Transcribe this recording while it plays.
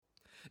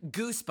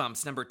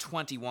Goosebumps number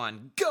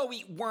 21, Go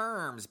Eat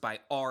Worms by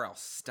R.L.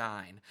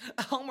 Stein.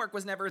 Homework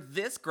was never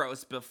this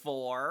gross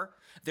before.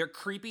 They're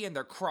creepy and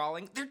they're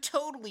crawling. They're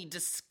totally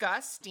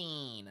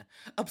disgusting.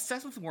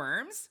 Obsessed with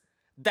worms?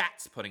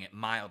 That's putting it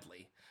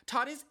mildly.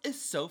 Todd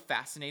is so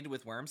fascinated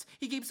with worms,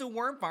 he keeps a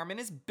worm farm in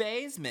his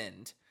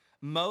basement.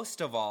 Most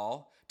of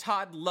all,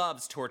 Todd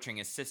loves torturing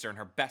his sister and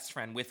her best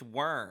friend with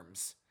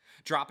worms,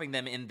 dropping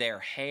them in their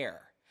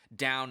hair,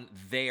 down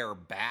their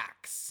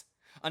backs.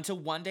 Until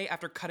one day,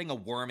 after cutting a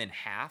worm in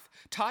half,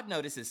 Todd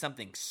notices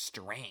something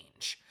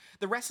strange.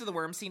 The rest of the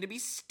worms seem to be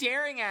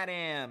staring at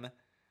him.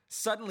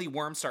 Suddenly,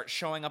 worms start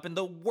showing up in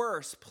the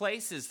worst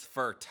places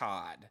for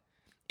Todd.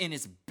 In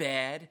his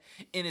bed,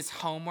 in his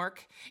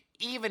homework,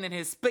 even in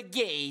his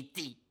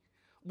spaghetti.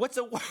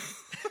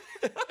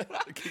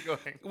 Keep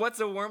going. What's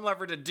a worm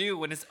lover to do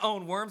when his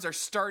own worms are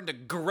starting to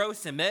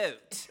gross him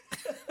out?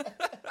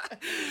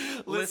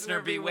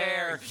 Listener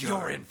beware,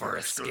 you're in for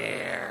a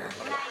scare.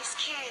 Nice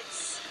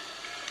kids.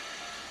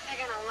 They're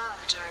gonna love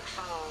Dark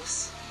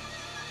Falls.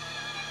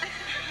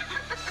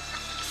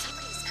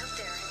 Somebody's out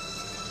there.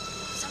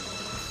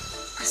 Somebody.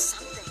 Or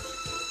something.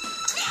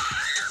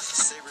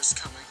 Saber's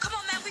coming. Come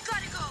on, man, we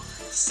gotta go.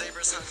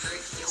 Saber's hungry.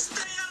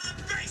 Stay out of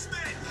the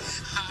basement!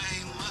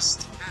 I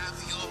must have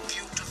your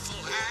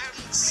beautiful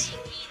hands.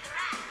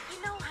 You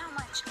know how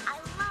much I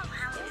love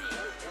Halloween.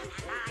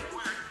 I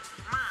want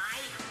my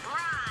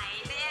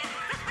bride.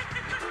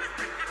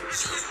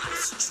 You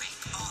must trick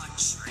or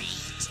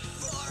treat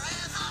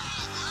forever.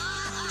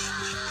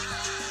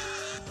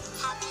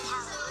 Hobble,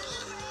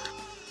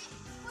 hobble.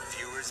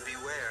 Viewers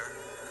beware.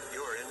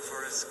 You're in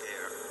for a scare.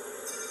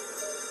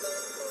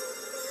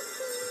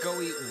 Go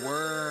eat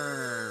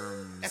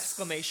worms.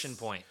 Exclamation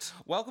point.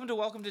 Welcome to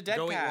Deadcast.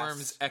 Go eat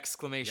worms,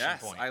 exclamation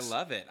Yes, point. I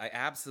love it. I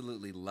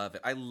absolutely love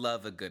it. I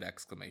love a good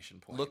exclamation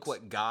point. Look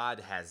what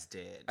God has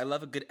did. I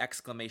love a good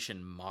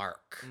exclamation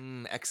mark.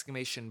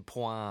 Exclamation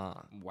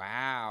point.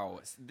 Wow.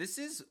 This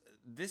is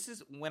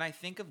when I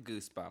think of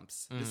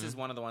Goosebumps. This is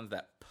one of the ones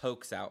that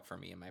pokes out for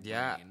me in my brain.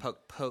 Yeah,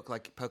 poke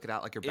it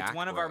out like your back. It's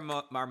one of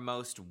work. our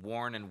most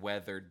worn and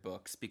weathered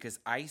books because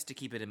I used to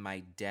keep it in my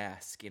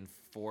desk in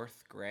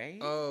 4th grade.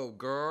 Oh,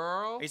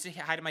 girl. I used to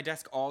hide in my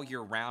desk all year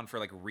round for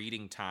like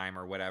reading time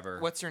or whatever.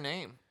 What's your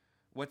name?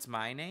 What's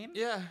my name?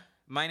 Yeah.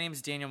 My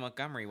name's Daniel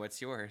Montgomery.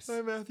 What's yours?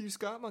 I'm Matthew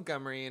Scott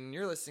Montgomery, and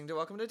you're listening to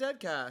Welcome to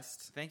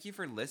Deadcast. Thank you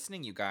for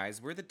listening, you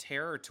guys. We're the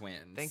Terror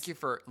Twins. Thank you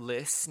for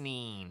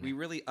listening. We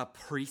really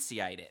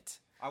appreciate it.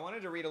 I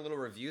wanted to read a little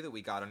review that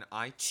we got on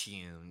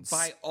iTunes.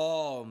 By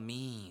all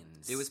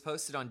means. It was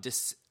posted on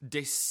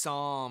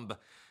December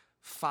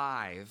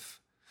 5,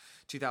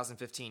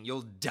 2015.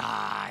 You'll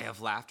die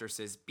of laughter,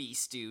 says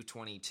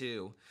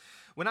BStew22.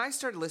 When I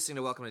started listening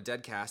to Welcome to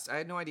Deadcast, I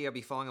had no idea I'd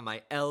be falling on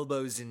my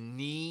elbows and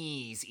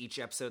knees each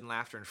episode in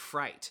laughter and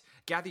fright.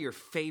 Gather your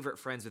favorite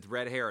friends with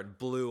red hair and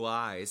blue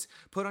eyes.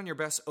 Put on your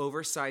best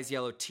oversized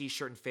yellow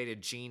t-shirt and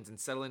faded jeans and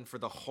settle in for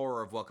the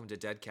horror of Welcome to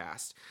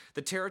Deadcast.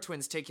 The Terror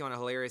Twins take you on a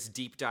hilarious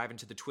deep dive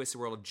into the twisted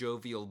world of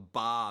jovial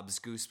Bob's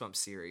Goosebumps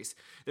series.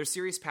 Their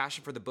serious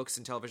passion for the books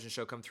and television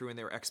show come through in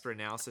their expert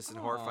analysis and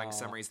horrifying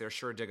summaries. They're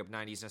sure to dig up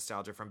 90s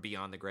nostalgia from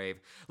beyond the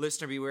grave.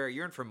 Listener beware,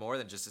 you're in for more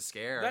than just a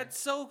scare. That's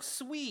so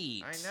sweet.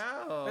 I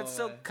know. That's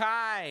so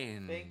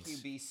kind. Thank you,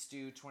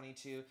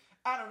 BStew22.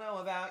 I don't know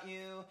about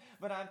you,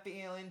 but I'm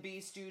feeling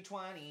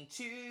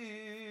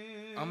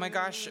BStew22. Oh my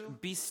gosh,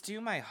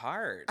 bestow my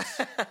heart.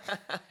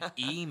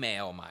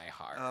 Email my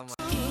heart.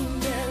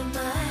 Email my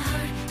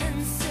heart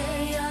and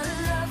say our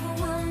love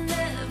will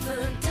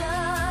never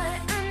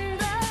die.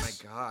 Oh my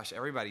gosh,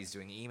 everybody's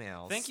doing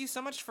emails. Thank you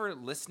so much for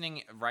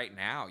listening right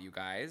now, you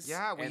guys.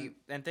 Yeah,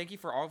 and thank you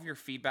for all of your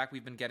feedback.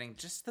 We've been getting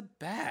just the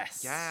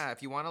best. Yeah,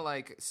 if you want to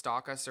like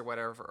stalk us or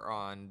whatever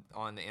on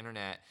the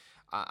internet,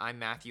 I'm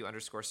Matthew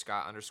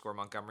 _Scott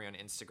 _Montgomery on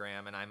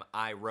Instagram, and I'm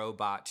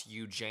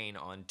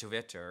iRobotUJane on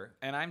Twitter.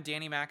 And I'm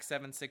Danny Mac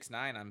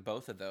 769 on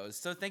both of those.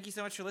 So thank you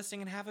so much for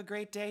listening, and have a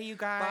great day, you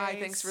guys. Bye.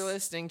 Thanks for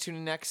listening. Tune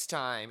in next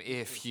time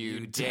if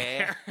you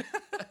dare.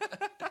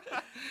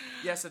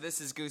 Yeah, so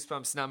this is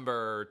Goosebumps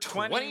number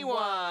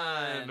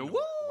 21. Woo!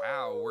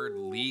 Wow, we're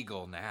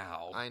legal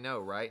now. I know,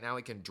 right? Now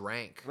we can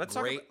drink. Let's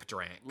grape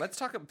drink. Let's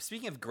talk.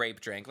 Speaking of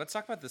grape drink, let's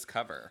talk about this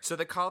cover. So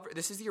the cover.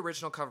 This is the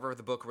original cover of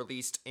the book,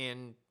 released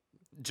in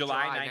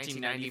July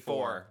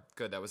 1994.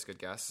 Good, that was a good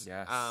guess.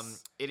 Yes.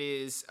 It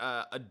is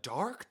a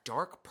dark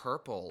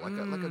purple, like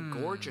a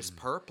gorgeous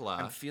purple.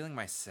 I'm feeling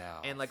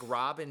myself. And like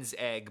robin's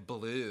egg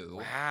blue.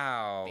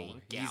 Wow,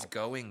 Thank he's you.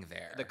 going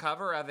there. The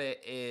cover of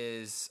it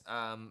is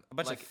a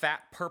bunch of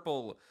fat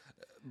purple,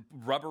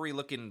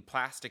 rubbery-looking,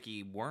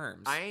 plasticky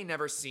worms. I ain't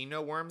never seen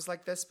no worms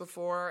like this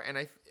before,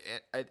 and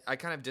I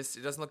kind of just,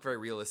 it doesn't look very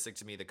realistic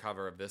to me, the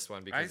cover of this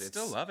one, because I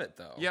still love it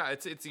though. Yeah,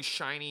 it's these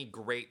shiny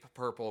grape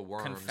purple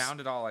worms.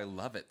 Confound it all, I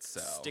love it so.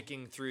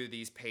 Sticking through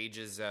these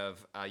pages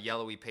of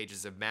yellowy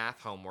pages of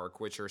math homework,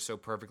 which are so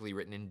perfectly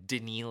written in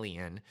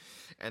Danelian,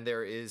 and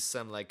there is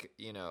some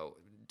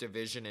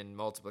division and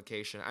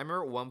multiplication. I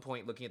remember at one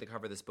point looking at the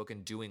cover of this book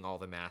and doing all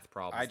the math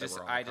problems.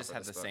 I just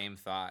had the same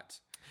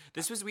thought.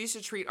 We used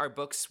to treat our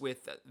books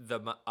with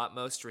the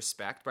utmost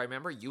respect, but I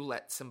remember you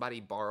let somebody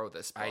borrow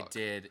this book. I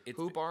did.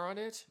 Who borrowed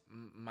it?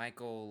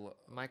 Michael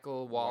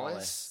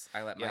Wallace.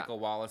 I let Yeah. Michael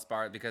Wallace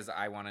borrow it because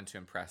I wanted to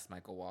impress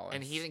Michael Wallace.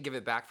 And he didn't give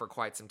it back for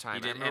quite some time.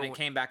 He did, and it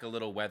came back a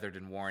little weathered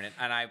and worn,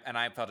 and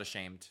I felt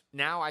ashamed.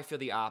 Now I feel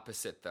the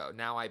opposite, though.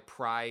 Now I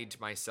pride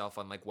myself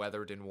on like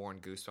weathered and worn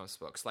Goosebumps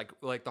books.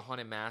 Like The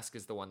Haunted Mask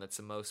is the one that's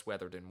the most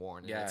weathered and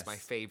worn. And it's my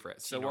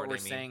favorite. So you know what we're I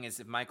mean? saying is,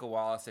 if Michael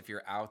Wallace, if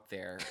you're out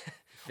there,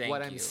 thank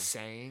what you. I'm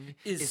saying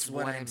is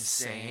what I'm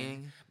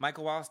saying.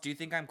 Michael Wallace, do you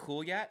think I'm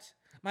cool yet?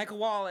 Michael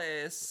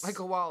Wallace.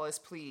 Michael Wallace,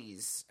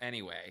 please.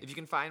 Anyway. If you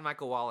can find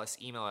Michael Wallace,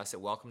 email us at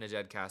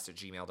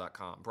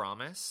welcometodeadcast@gmail.com.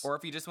 Promise? Or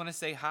if you just want to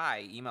say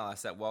hi, email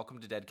us at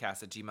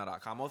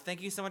welcometodeadcast@gmail.com. Well,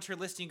 thank you so much for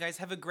listening, you guys.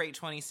 Have a great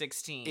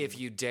 2016. If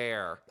you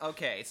dare.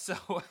 Okay, so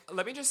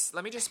Let me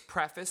just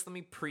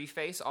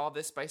preface all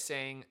this by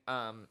saying,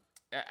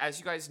 as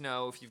you guys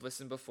know, if you've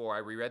listened before, I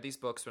reread these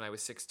books when I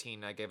was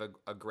 16. I gave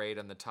a grade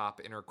on the top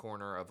inner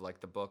corner of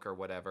like the book or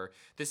whatever.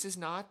 This is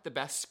not the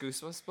best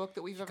Goosebumps book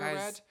that we've ever read.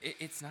 guys,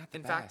 it's not the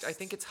In best. fact, I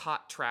think it's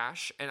hot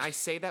trash, and I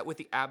say that with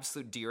the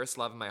absolute dearest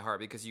love in my heart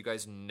because you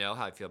guys know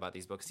how I feel about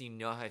these books. You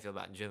know how I feel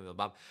about Jimmy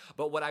Bob.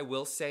 But what I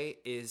will say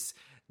is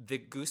the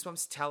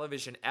Goosebumps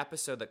television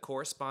episode that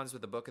corresponds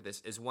with the book of this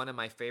is one of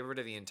my favorite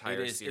of the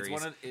entire It's series.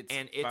 one of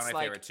my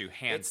favorite too,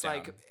 hands it's down.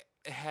 like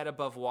head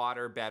above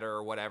water better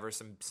or whatever,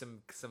 some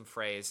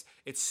phrase.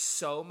 It's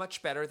so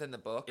much better than the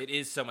book. It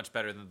is so much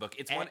better than the book.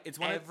 It's one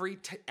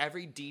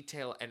Every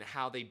detail and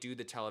how they do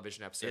the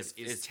television episodes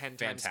is 10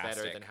 times better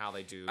fantastic. than how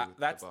they do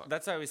that's the book.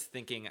 that's what I was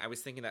thinking. I was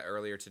thinking that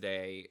earlier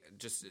today,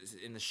 just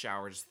in the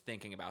shower, just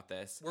thinking about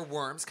this. Were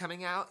worms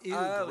coming out? Ew,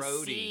 Oh,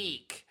 grody.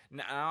 seek.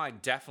 Now I'm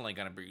definitely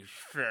gonna be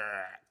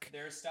sick.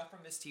 There's stuff from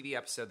this TV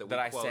episode that we That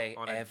I quote say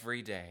on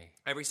every day.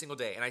 every single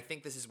day, and I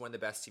think this is one of the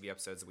best TV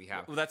episodes that we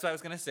have. Well, that's what I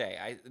was gonna say.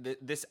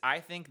 I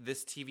think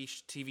this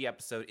TV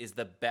episode is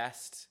the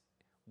best,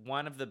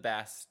 one of the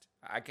best.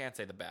 I can't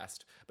say the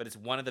best, but it's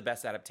one of the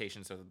best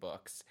adaptations of the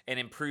books, and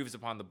improves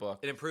upon the book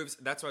It improves.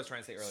 That's what I was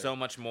trying to say earlier. so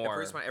much It more.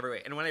 improves upon every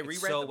way. And when I reread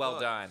so the well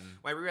book, done.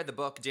 When I reread the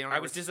book, Dan and I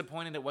was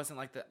disappointed it wasn't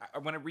like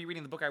when I'm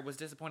rereading the book. I was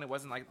disappointed it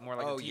wasn't like more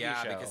like a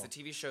TV show. because the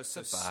TV show's so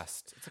It's a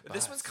bust. It's a But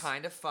this one's bust.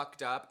 kind of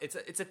fucked up. It's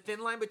a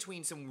thin line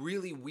between some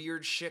really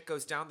weird shit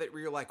goes down that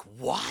where you're like,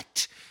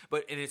 what?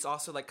 And it's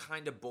also like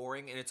kind of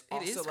boring, and it's It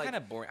also is like kind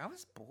of boring. I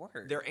was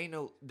bored.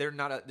 there's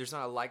not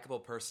a likable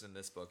person in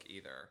this book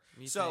either.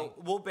 You So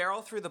think? we'll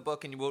barrel through the book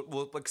and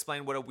we'll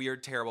explain what a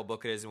weird, terrible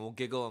book it is, and we'll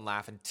giggle and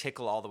laugh and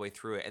tickle all the way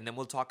through it, and then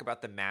we'll talk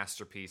about the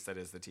masterpiece that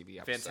is the TV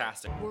episode.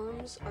 Fantastic.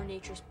 Worms are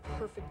nature's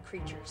perfect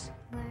creatures.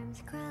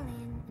 Worms crawl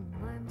in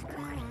and worms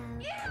crawl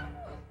out.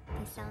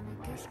 The sound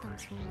of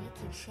goosebumps will make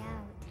you shout.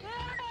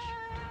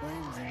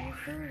 Worms in your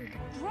food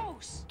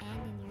Gross! and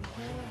in your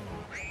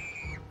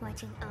hair.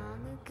 Watching all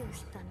new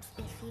Goosebumps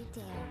if you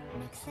dare.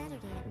 Next Saturday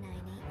at 9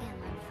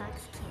 a.m. on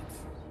Fox Kids.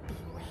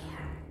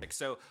 Beware.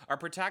 So our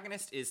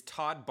protagonist is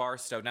Todd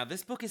Barstow. Now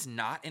this book is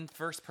not in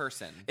first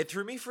person. It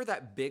threw me for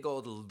that big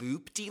old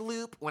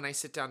loop-de-loop when I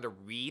sit down to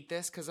read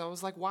this, because I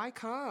was like, why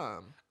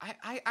come?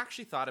 I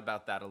actually thought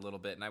about that a little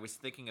bit, and I was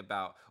thinking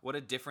about what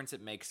a difference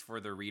it makes for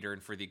the reader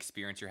and for the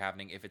experience you're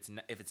having if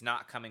it's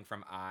not coming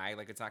from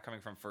like it's not coming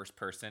from first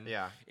person.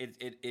 Yeah.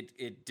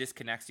 It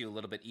disconnects you a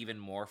little bit even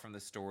more from the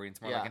story.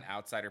 It's more Yeah. like an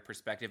outsider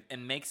perspective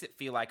and makes it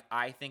feel like,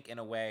 I think, in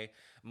a way,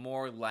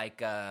 more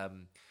like a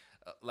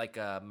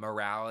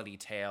morality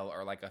tale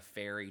or like a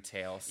fairy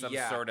tale, some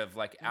Yeah. sort of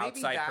like Maybe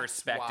outside that's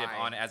perspective why.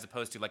 on it, as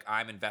opposed to like,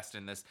 I'm invested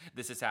in this.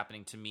 This is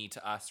happening to me,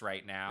 to us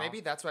right now.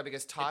 Maybe that's why,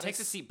 because Todd It takes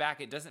is, a seat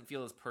back. It doesn't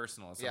feel as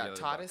personal as some of the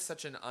other Todd books. is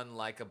such an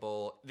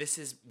unlikable. This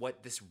is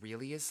what this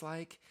really is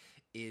like.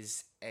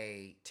 Is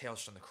a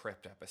Tales from the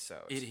Crypt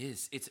episode. It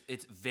is. It's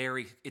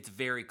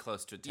very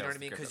close to. You know what I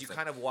mean? Because you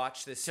kind of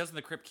watch this. Tales of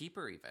the Crypt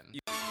Keeper even.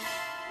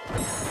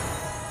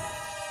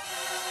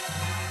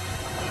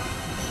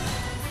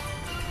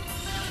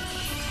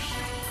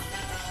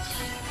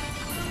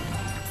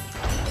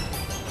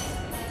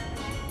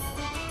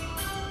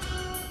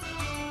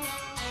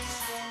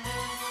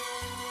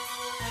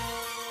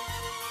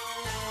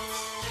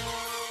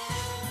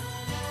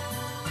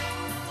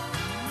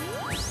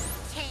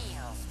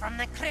 Tales from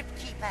the Crypt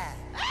Keeper.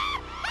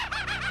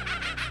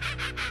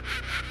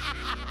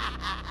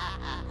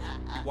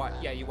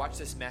 You watch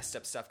this messed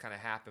up stuff kind of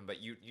happen, but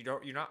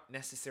you're not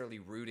necessarily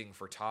rooting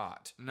for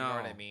Todd. No, You know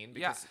what I mean?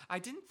 Yeah, Because I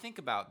didn't think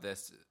about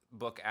this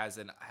book as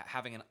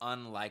having an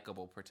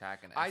unlikable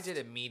protagonist. I did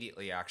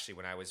immediately, actually,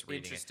 when I was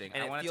reading Interesting. it.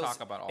 And I it wanna feels-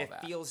 talk about all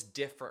that. It feels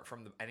different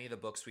from any of the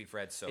books we've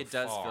read so far. It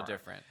does feel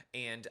different.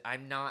 And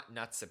I'm not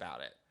nuts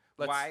about it.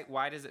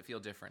 Why does it feel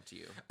different to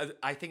you?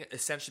 I think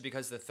essentially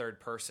because of the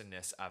third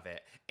personness of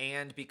it,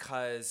 and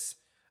because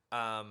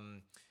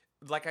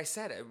like I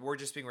said, we're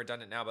just being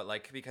redundant now, but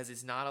like because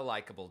he's not a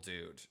likable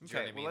dude. Do you know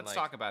what I mean? Well, let's Like,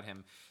 talk about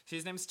him. So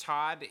his name's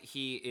Todd.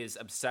 He is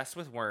obsessed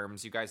with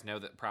worms. You guys know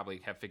that,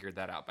 probably have figured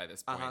that out by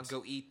this point.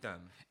 Go eat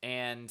them.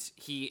 And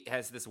he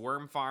has this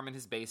worm farm in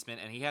his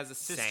basement, and he has a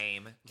sister.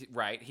 Same.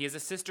 Right. He has a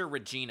sister,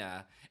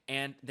 Regina,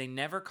 and they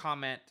never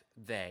comment.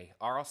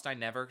 R.L. Stine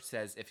never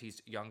says if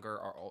he's younger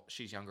or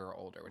she's younger or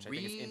older, which I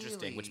think is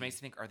interesting. Which Really?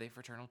 makes me think: are they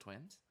fraternal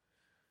twins?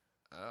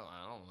 Oh,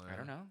 I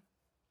don't know.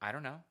 I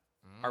don't know.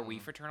 Are we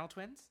fraternal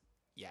twins?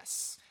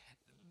 Yes.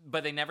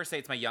 But they never say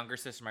it's my younger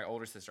sister, my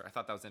older sister. I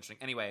thought that was interesting.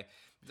 Anyway,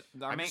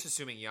 I'm just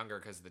assuming younger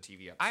because of the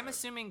TV episode. I'm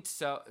assuming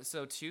so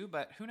too,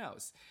 but who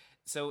knows?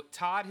 So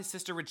Todd, his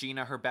sister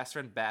Regina, her best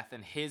friend Beth,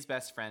 and his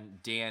best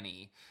friend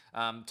Danny.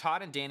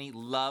 Todd and Danny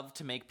love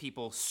to make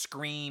people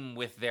scream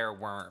with their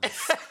worms.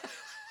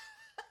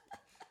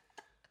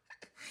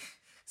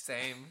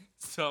 Same.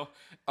 So,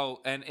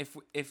 and if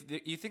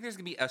you think there's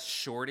gonna be a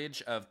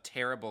shortage of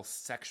terrible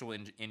sexual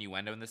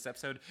innuendo in this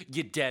episode,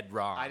 you're dead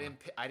wrong. I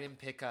didn't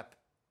pick up.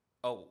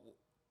 Oh,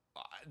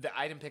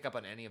 I didn't pick up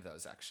on any of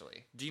those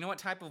actually. Do you know what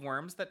type of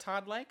worms that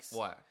Todd likes?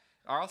 What?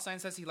 R.L. Stine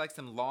says he likes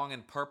them long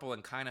and purple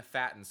and kind of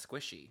fat and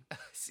squishy.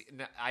 See,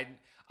 no,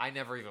 I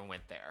never even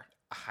went there.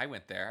 I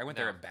went there. I went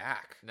there and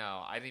back.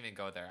 No, I didn't even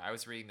go there. I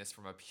was reading this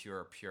from a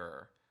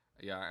pure.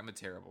 Yeah, I'm a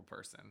terrible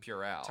person.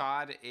 Purell.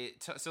 Todd,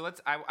 so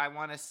let's. I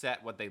want to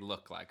set what they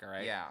look like. All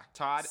right. Yeah.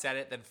 Todd. Set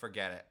it, then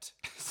forget it.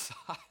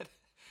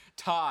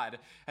 Todd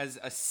has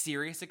a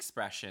serious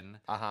expression.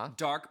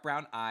 Dark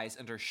brown eyes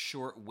under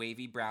short,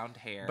 wavy brown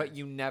hair. But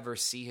you never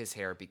see his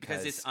hair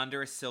because it's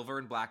under a silver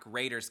and black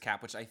Raiders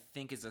cap, which I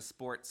think is a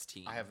sports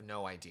team. I have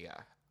no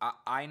idea.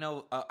 I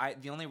know.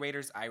 The only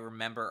Raiders I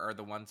remember are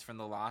the ones from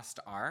the Lost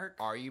Ark.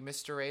 Are you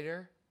Mr.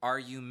 Raider? Are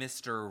you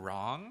Mr.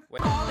 Wrong?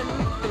 Wait.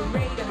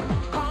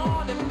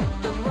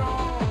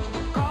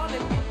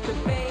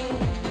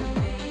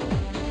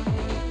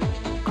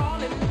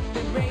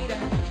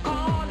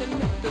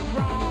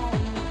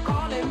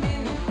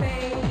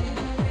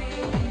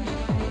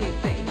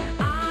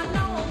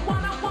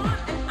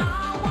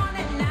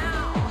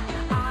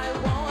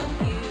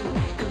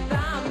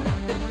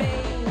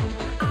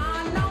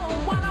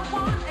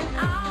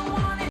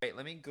 Wait,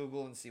 let me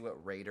Google and see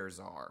what Raiders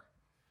are.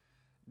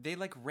 They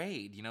like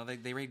raid. You know,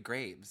 they raid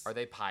graves. Are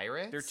they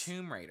pirates? They're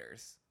Tomb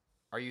Raiders.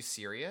 Are you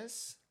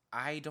serious?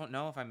 I don't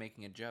know if I'm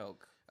making a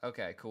joke.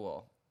 Okay,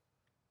 cool.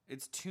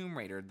 It's Tomb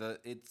Raider.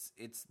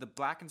 It's the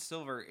black and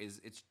silver it's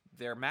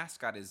their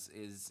mascot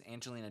is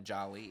Angelina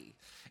Jolie.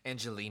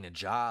 Angelina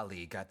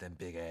Jolie got them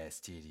big ass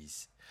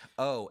titties.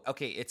 Oh,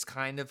 okay. It's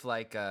kind of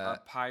like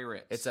A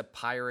pirate. It's a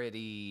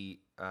piratey.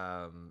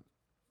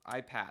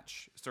 eye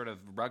patch, sort of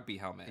rugby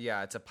helmet.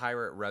 Yeah, it's a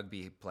pirate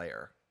rugby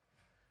player.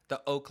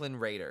 The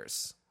Oakland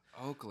Raiders.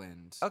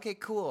 Oakland. Okay,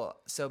 cool.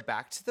 So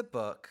back to the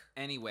book.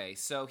 Anyway,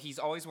 so he's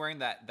always wearing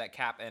that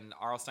cap, and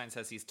R.L. Stine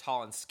says he's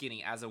tall and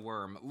skinny as a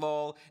worm.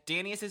 Lol.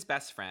 Danny is his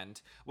best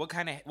friend. What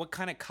kind of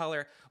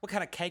color? What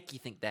kind of cake you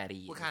think that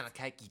is? What kind of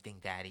cake you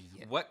think that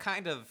is? What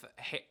kind of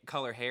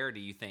color hair do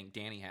you think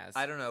Danny has?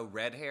 I don't know.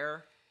 Red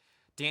hair.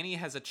 Danny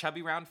has a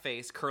chubby round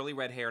face, curly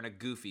red hair, and a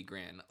goofy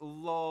grin.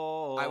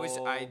 Lol.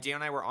 Dan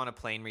and I were on a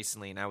plane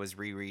recently, and I was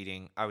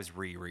rereading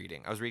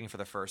for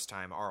the first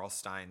time R.L.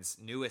 Stine's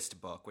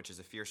newest book, which is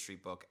a Fear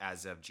Street book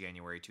as of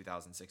January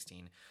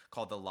 2016,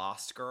 called The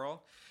Lost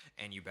Girl.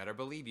 And you better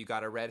believe you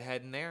got a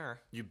redhead in there.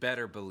 You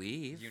better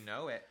believe. You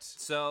know it.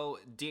 So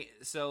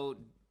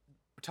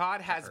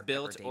Todd has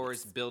built or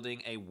is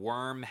building a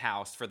worm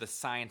house for the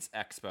Science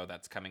Expo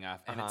that's coming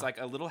up. And it's like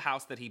a little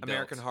house that he built.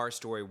 American Horror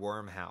Story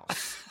Worm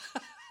House.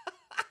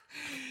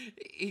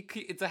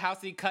 It's a house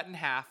that he cut in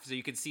half so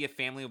you can see a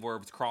family of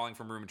worms crawling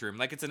from room to room.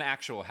 Like it's an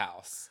actual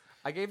house.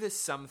 I gave this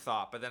some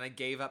thought, but then I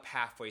gave up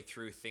halfway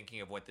through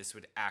thinking of what this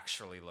would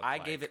actually look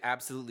like. I gave it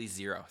absolutely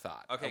zero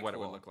thought of what it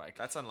would look like.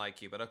 That's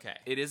unlike you, but okay.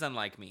 It is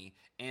unlike me.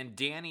 And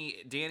Danny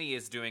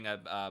is doing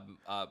a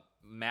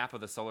map of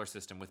the solar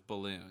system with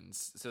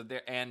balloons. So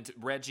there, and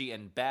Reggie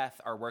and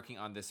Beth are working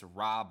on this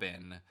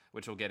robin,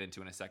 which we'll get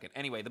into in a second.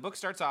 Anyway, the book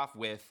starts off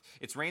with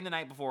it's rained the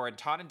night before, and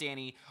Todd and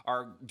Danny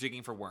are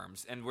digging for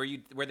worms. And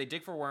where they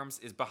dig for worms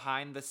is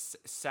behind the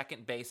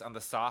second base on the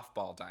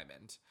softball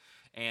diamond.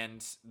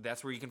 And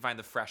that's where you can find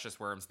the freshest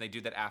worms. They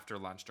do that after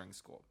lunch during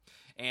school.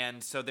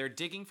 And so they're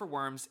digging for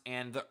worms,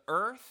 and the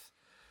earth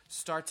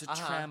starts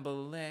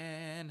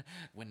trembling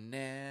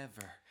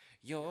whenever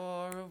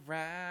you're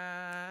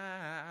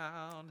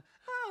around.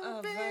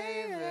 Oh,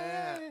 baby,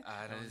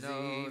 I don't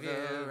know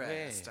the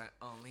rest. I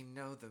only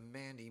know the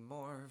Mandy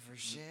Moore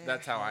version.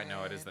 That's how I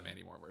know it is the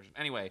Mandy Moore version.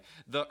 Anyway,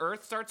 the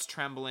earth starts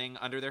trembling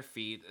under their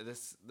feet.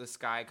 The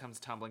sky comes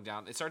tumbling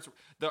down.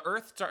 The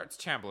earth starts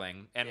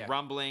trembling and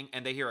rumbling,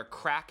 and they hear a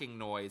cracking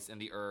noise in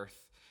the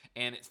earth,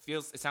 and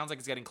it sounds like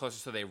it's getting closer,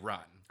 so they run.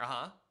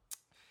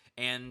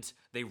 And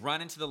they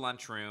run into the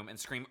lunchroom and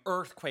scream,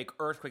 "Earthquake,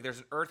 earthquake." There's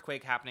an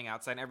earthquake happening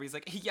outside, and everybody's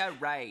like, "Yeah,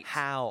 right."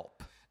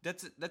 Help.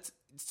 That's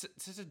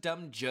such a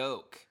dumb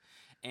joke.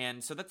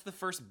 And so that's the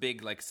first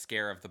big like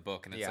scare of the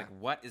book, and it's Yeah. like,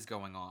 what is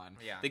going on?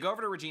 Yeah. They go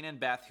over to Regina and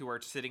Beth, who are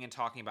sitting and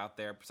talking about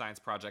their science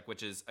project,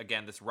 which is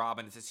again this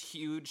robin. It's this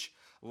huge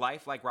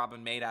lifelike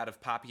robin made out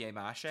of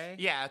papier-mâché.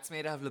 Yeah, it's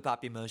made out of le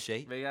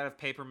papier-mâché. Made out of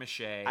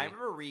paper-mâché. I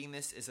remember reading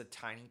this as a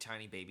tiny,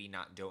 tiny baby,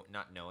 not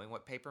knowing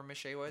what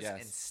papier-mâché was,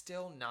 Yes. and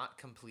still not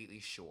completely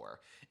sure.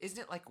 Isn't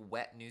it like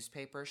wet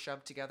newspaper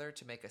shoved together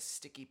to make a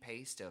sticky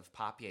paste of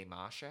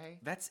papier-mâché?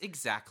 That's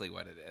exactly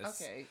what it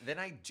is. Okay, then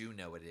I do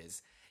know what it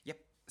is. Yep.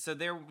 So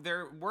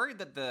they're worried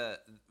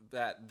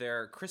that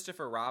their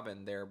Christopher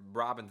Robin, their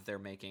Robin that they're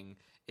making,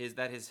 is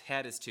that his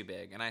head is too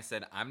big. And I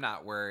said, I'm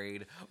not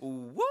worried.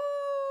 Woo!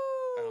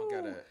 I don't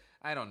get it.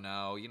 I don't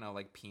know.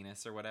 Like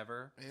penis or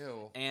whatever.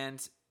 Ew.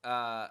 And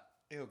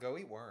Ew, go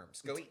eat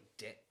worms. Go eat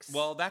dicks.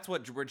 well, that's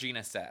what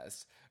Regina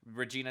says.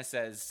 Regina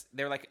says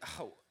they're like,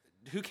 oh,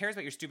 who cares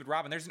about your stupid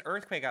Robin? There's an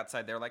earthquake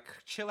outside. They're like,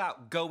 chill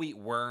out. Go eat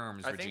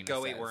worms. I Regina think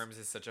 "go eat says. worms"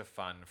 is such a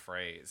fun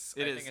phrase.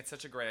 It I is. think it's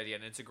such a great idea,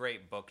 and it's a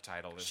great book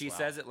title as She well.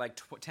 says it like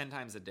 10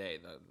 times a day.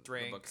 The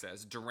Drink. book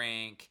says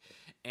drink,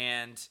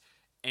 and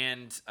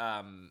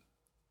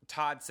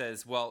Todd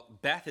says, well,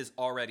 Beth is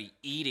already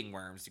eating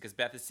worms because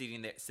Beth is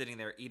sitting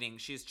there eating.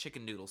 She has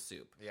chicken noodle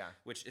soup. Yeah.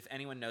 Which, if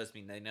anyone knows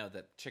me, they know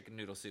that chicken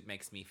noodle soup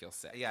makes me feel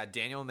sick. Yeah,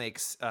 Daniel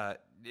makes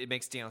it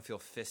makes Daniel feel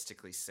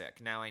fistically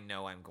sick. Now I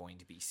know I'm going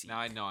to be sick. Now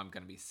I know I'm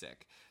going to be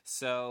sick.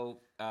 So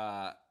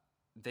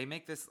they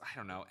make this. I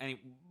don't know.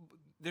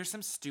 There's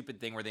some stupid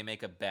thing where they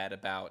make a bet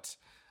about.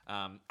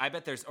 I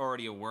bet there's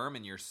already a worm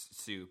in your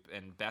soup,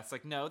 and Beth's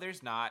like, no,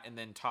 there's not. And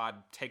then Todd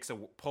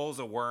pulls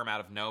a worm out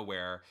of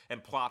nowhere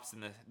and plops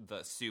in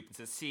the soup and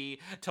says, see,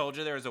 told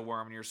you there was a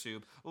worm in your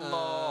soup.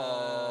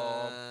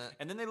 Lol.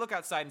 And then they look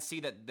outside and see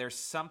that there's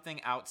something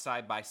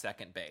outside by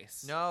second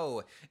base.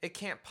 No, it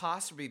can't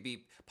possibly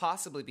be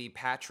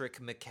Patrick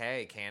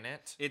McKay, can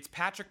it? It's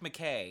Patrick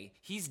McKay.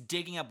 He's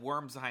digging up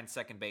worms behind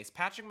second base.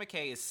 Patrick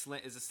McKay is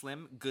a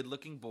slim,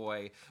 good-looking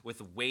boy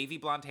with wavy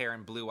blonde hair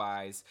and blue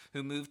eyes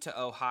who moved to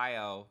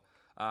Ohio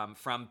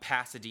from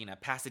Pasadena,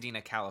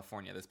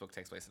 California. This book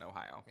takes place in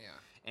Ohio. Yeah.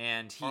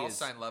 And he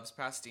Arlstein loves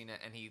Pasadena,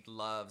 and he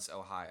loves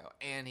Ohio,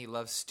 and he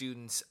loves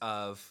students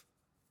of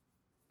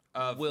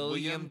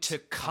William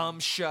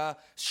Tecumseh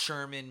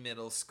Sherman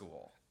Middle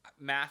School.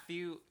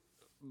 Matthew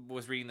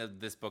was reading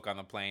this book on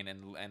the plane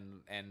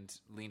and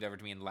leaned over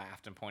to me and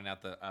laughed and pointed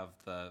out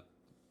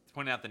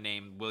the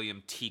name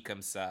William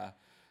Tecumseh.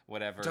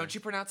 Whatever. Don't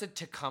you pronounce it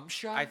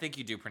Tecumseh? I think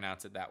you do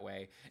pronounce it that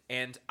way.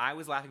 And I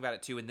was laughing about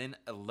it too. And then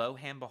lo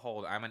and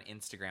behold, I'm on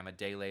Instagram a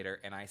day later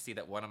and I see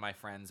that one of my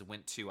friends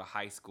went to a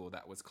high school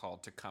that was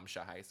called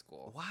Tecumseh High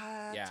School.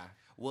 What? Yeah.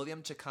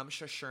 William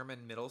Tecumseh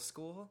Sherman Middle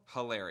School?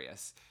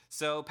 Hilarious.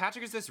 So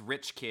Patrick is this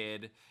rich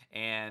kid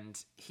and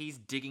he's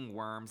digging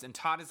worms. And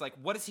Todd is like,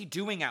 what is he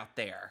doing out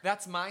there?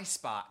 That's my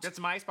spot. That's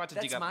my spot to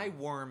dig That's up. my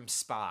worm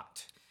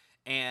spot.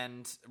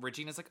 And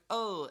Regina's like,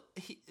 oh,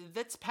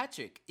 that's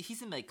Patrick.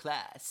 He's in my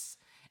class.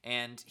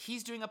 And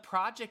he's doing a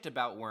project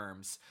about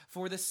worms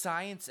for the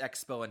Science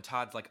Expo. And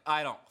Todd's like,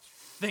 I don't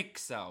think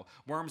so.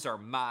 Worms are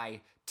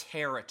my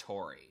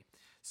territory.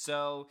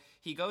 So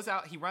he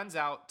runs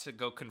out to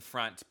go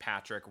confront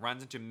Patrick,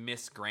 runs into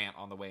Miss Grant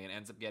on the way and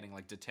ends up getting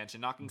like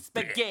detention, knocking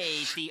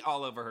spaghetti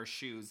all over her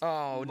shoes.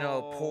 Oh,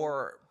 no,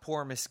 Lol.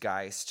 poor Miss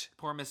Geist.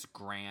 Poor Miss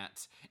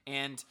Grant.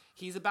 And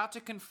he's about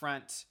to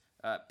confront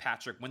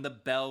Patrick when the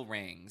bell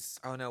rings.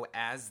 Oh, no,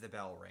 as the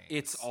bell rings.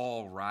 It's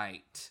all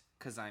right,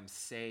 because I'm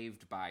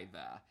saved by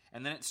the...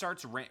 And then it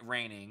starts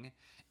raining,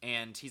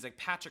 and he's like,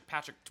 Patrick,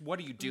 what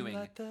are you doing?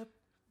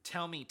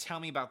 Tell me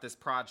about this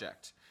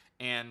project.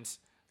 And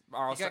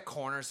Arlstein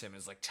corners him,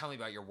 is like, tell me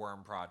about your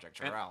worm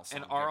project, or else.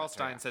 And I'm gonna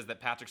Arlstein attack. says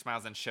that Patrick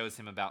smiles and shows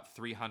him about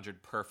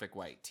 300 perfect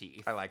white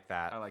teeth. I like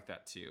that. I like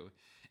that, too.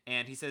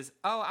 And he says,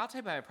 oh, I'll tell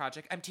you about my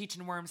project. I'm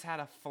teaching worms how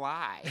to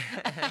fly.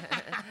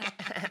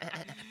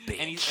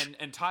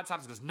 and Todd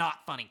stops and goes,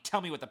 not funny. Tell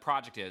me what the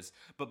project is.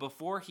 But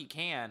before he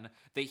can,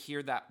 they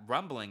hear that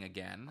rumbling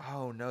again.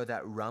 Oh, no,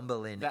 that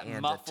rumbling That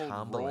and muffled a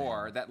tumbling.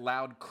 roar, that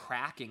loud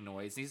cracking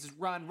noise. And he says,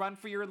 run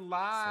for your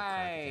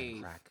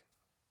life. Crack.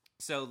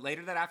 So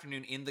later that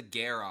afternoon in the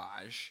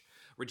garage,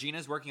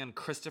 Regina's working on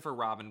Christopher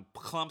Robin,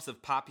 clumps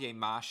of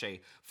papier-mâché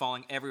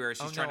falling everywhere.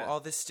 She's trying to... all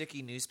this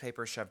sticky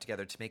newspaper shoved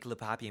together to make le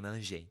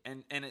papier-mâché.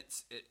 And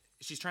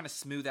she's trying to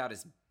smooth out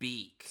his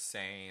beak.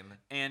 Same.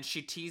 And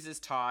she teases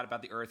Todd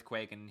about the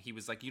earthquake, and he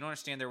was like, you don't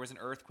understand, there was an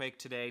earthquake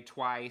today,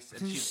 twice.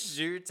 And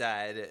Sure,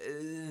 Todd.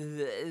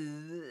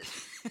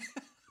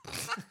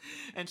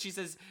 and he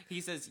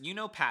says, you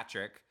know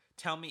Patrick,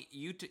 tell me,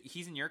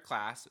 he's in your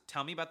class,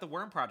 tell me about the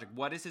worm project.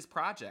 What is his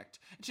project?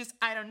 And she says,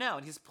 I don't know.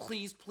 And he says,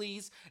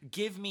 please,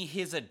 give me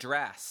his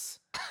address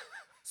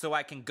so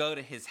I can go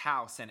to his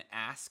house and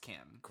ask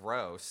him.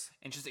 Gross.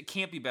 And she says, it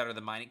can't be better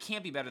than mine. It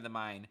can't be better than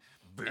mine.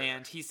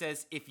 And he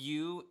says, if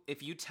you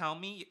tell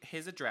me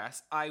his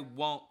address, I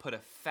won't put a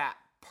fat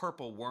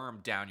purple worm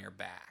down your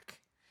back.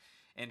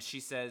 And she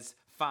says,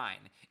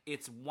 fine.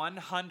 It's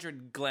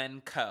 100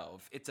 Glen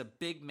Cove. It's a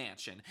big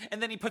mansion.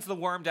 And then he puts the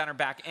worm down her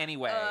back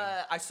anyway.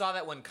 I saw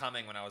that one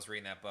coming when I was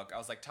reading that book. I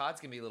was like,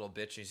 Todd's gonna be a little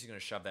bitch, and he's gonna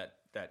shove that.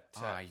 You're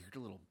a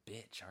little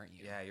bitch, aren't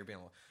you? Yeah, you're being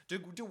a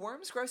little. Do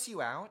worms gross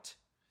you out?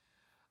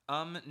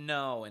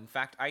 No. In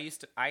fact, I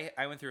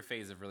went through a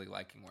phase of really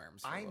liking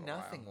worms. For a little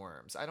nothing while.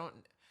 worms. I don't.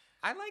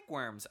 I like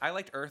worms. I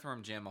liked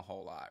Earthworm Jim a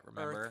whole lot.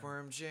 Remember?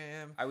 Earthworm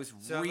Jim. I was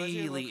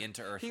really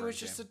into Earthworm Jim. He was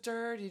just a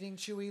dirt-eating,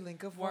 chewy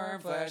link of worm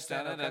worm flesh.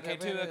 flesh. Came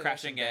to a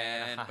crashing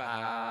end.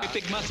 Bye.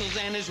 Big muscles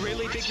and his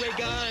really big ray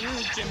gun.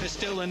 Jim is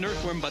still an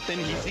earthworm, but then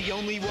he's the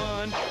only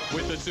one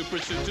with a super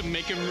suit to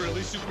make him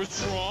really super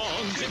strong.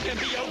 Jim can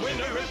be a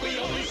winner if we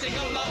only sing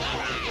along.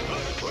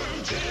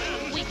 Earthworm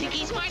Jim. We think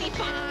he's mighty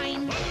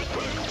fine.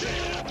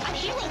 A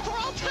hero for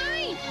all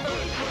time.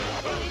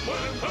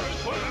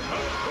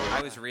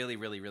 I was really,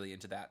 really, really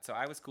into that. So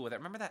I was cool with it.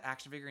 Remember that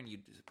action figure, and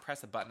you'd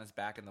press a button on his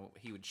back, and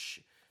he would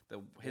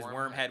his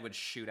worm head would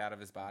shoot out of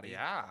his body.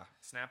 Yeah,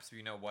 snaps if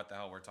you know what the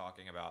hell we're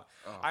talking about.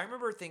 I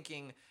remember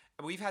thinking,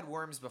 we've had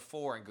worms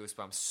before in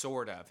Goosebumps,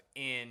 sort of,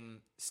 in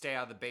Stay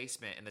Out of the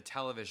Basement in the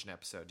television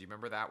episode. Do you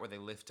remember that, where they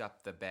lift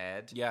up the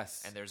bed?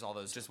 Yes. And there's all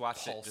those Just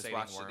watched it pulsating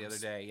the worms. other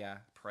day. Yeah.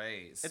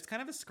 Praise. It's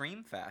kind of a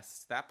scream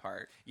fest, that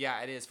part.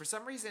 Yeah, it is. For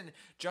some reason,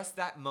 just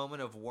that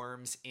moment of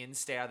worms in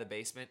Stay Out of the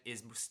Basement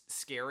is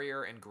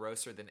scarier and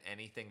grosser than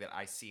anything that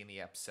I see in the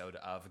episode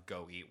of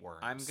Go Eat Worms.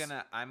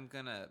 I'm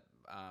gonna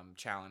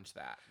challenge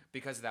that.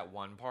 Because of that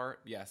one part?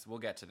 Yes, we'll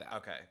get to that.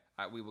 Okay.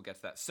 We will get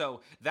to that.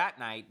 So that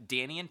night,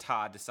 Danny and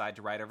Todd decide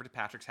to ride over to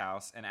Patrick's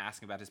house and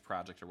ask him about his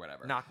project or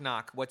whatever. Knock,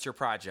 knock. What's your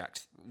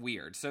project?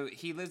 Weird. So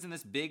he lives in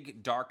this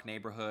big, dark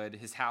neighborhood.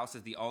 His house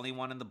is the only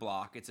one in the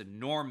block. It's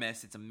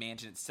enormous. It's a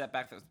mansion. It's set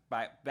back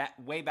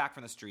way back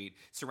from the street,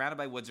 surrounded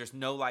by woods. There's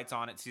no lights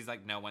on it. So he's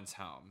like, no one's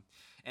home.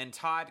 And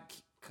Todd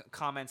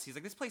comments, he's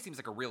like, this place seems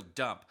like a real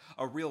dump,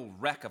 a real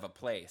wreck of a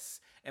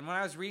place. And when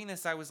I was reading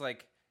this, I was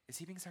like, is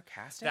he being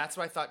sarcastic? That's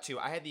what I thought too.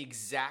 I had the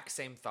exact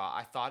same thought.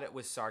 I thought it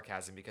was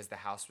sarcasm because the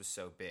house was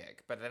so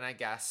big. But then I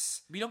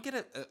guess we don't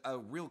get a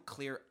real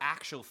clear,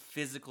 actual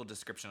physical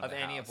description of the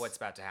any house. of what's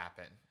about to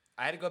happen.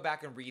 I had to go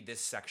back and read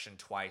this section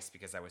twice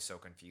because I was so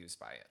confused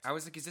by it. I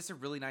was like, is this a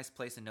really nice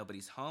place and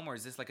nobody's home? Or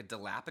is this like a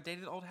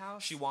dilapidated old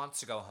house? She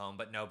wants to go home,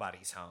 but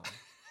nobody's home.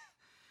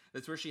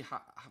 That's where she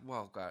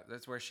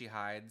that's where she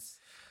hides.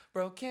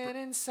 Broken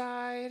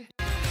inside.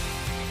 She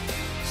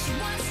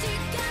wants to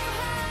go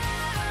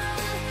home,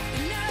 but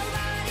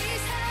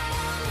nobody's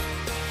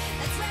home.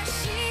 That's where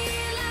she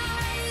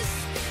lies,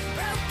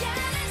 broken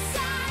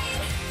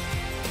inside.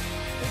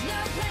 There's no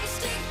place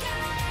to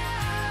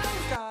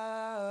go.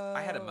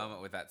 I had a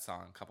moment with that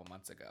song a couple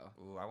months ago.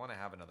 Ooh, I want to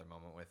have another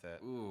moment with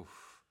it. Ooh,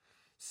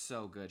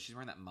 so good. She's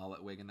wearing that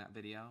mullet wig in that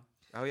video.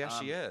 Oh yeah,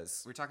 she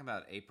is. We're talking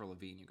about April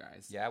Lavigne, you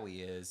guys. Yeah, we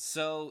is.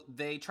 So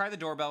they try the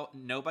doorbell.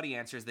 Nobody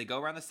answers. They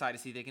go around the side to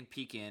see if they can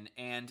peek in.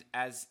 And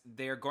as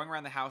they're going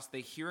around the house,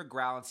 they hear a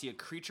growl and see a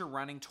creature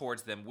running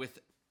towards them with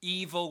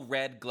evil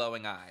red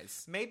glowing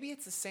eyes. Maybe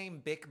it's the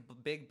same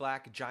big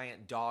black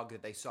giant dog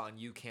that they saw in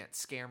You Can't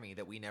Scare Me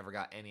that we never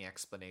got any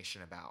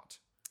explanation about.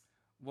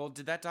 Well,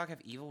 did that dog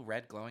have evil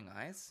red glowing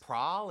eyes?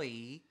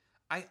 Probably.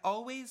 I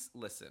always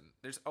listen.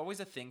 There's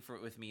always a thing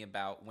with me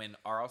about when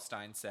R.L.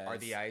 Stein says, Are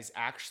the eyes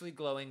actually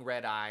glowing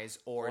red eyes,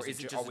 or is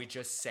it just are we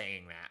just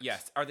saying that?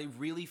 Yes. Are they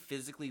really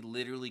physically,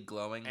 literally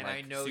glowing? And like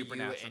I know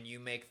supernatural? you, and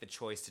you make the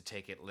choice to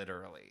take it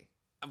literally.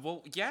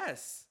 Well,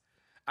 yes.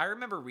 I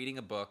remember reading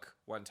a book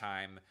one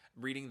time,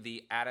 reading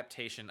the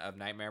adaptation of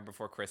Nightmare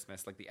Before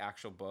Christmas, like the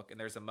actual book, and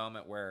there's a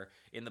moment where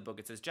in the book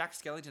it says Jack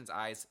Skellington's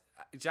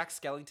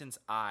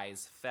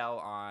eyes fell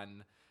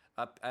on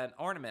an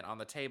ornament on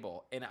the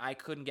table, and I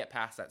couldn't get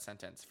past that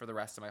sentence for the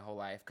rest of my whole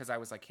life because I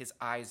was like, his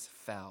eyes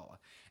fell,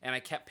 and I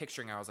kept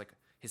picturing, I was like,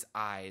 his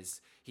eyes,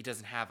 he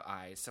doesn't have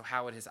eyes, so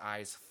how would his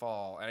eyes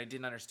fall? And I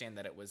didn't understand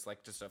that it was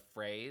like just a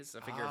phrase,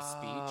 a figure of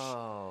speech.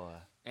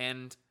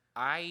 And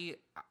I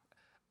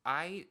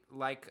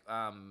like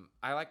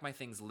my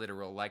things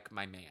literal, like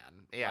my man.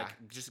 Yeah. Like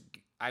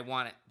I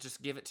want it.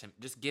 Just give it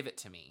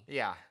to me.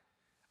 Yeah.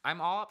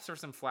 I'm all up for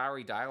some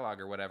flowery dialogue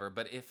or whatever,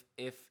 but if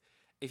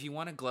you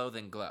want to glow,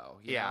 then glow.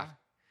 You know?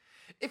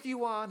 If you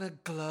want to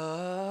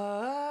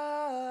glow.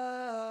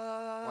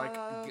 Like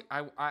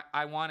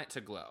I want it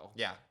to glow.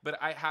 Yeah.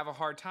 But I have a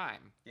hard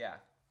time. Yeah.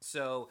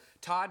 So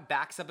Todd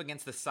backs up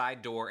against the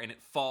side door and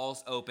it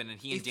falls open, and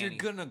he and Danny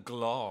gonna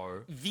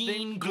glow,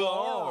 then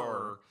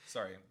glow.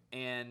 Sorry.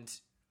 And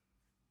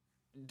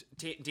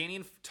Danny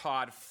and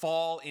Todd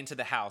fall into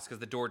the house because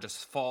the door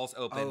just falls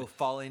open.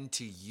 fall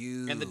into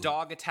you. And the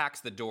dog attacks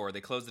the door. They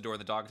close the door, and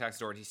the dog attacks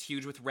the door, and he's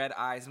huge with red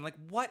eyes. I'm like,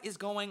 what is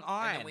going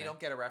on? And then we don't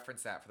get a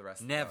reference to that for the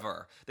rest of the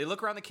Never. They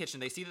look around the kitchen.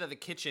 They see that the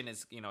kitchen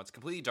is, it's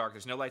completely dark.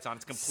 There's no lights on.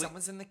 It's complete.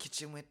 Someone's in the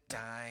kitchen with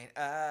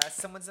Dinah.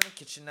 Someone's in the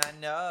kitchen, I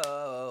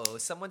know.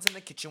 Someone's in the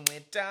kitchen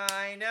with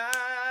Dinah.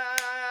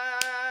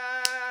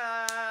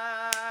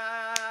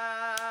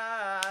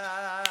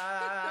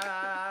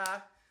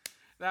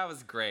 That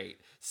was great.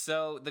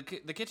 So the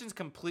kitchen's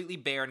completely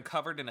bare and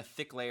covered in a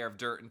thick layer of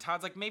dirt. And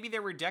Todd's like, maybe they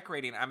were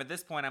decorating. At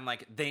this point, I'm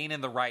like, they ain't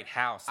in the right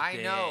house. I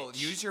know.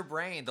 bitch. Use your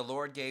brain. The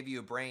Lord gave you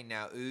a brain.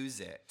 Now ooze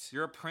it.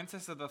 You're a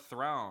princess of the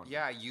throne.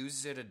 Yeah,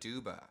 use it a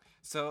duba.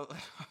 So,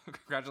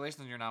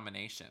 congratulations on your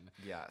nomination.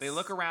 Yes. They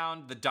look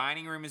around. The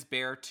dining room is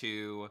bare,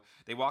 too.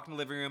 They walk in the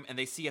living room, and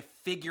they see a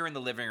figure in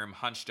the living room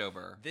hunched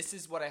over. This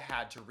is what I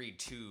had to read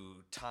 2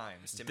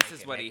 times to This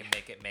is what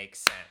make it make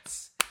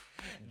sense.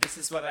 This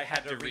is what I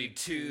had to read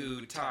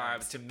 2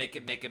 times to make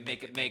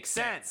it make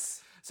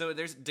sense. So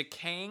there's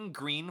decaying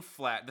green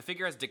flesh. The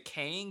figure has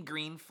decaying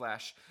green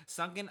flesh,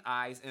 sunken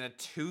eyes, and a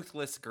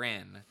toothless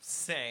grin.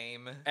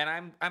 Same.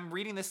 And I'm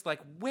reading this like,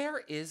 where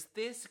is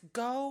this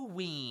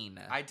going?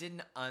 I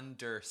didn't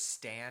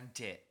understand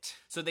it.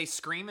 So they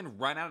scream and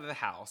run out of the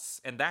house,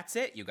 and that's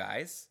it, you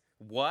guys.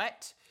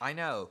 What? I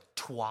know.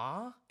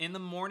 Toi? In the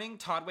morning,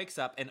 Todd wakes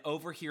up and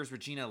overhears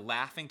Regina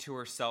laughing to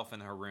herself in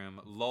her room,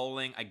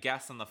 lolling, I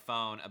guess, on the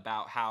phone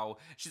about how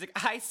she's like,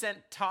 I sent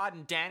Todd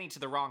and Danny to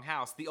the wrong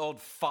house, the old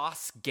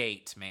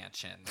Fossgate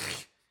mansion.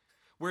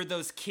 Where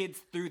those kids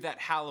threw that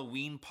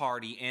Halloween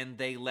party and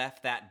they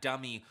left that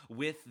dummy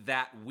with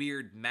that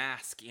weird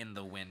mask in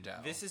the window.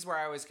 This is where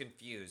I was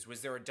confused.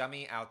 Was there a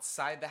dummy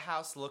outside the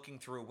house looking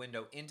through a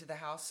window into the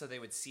house so they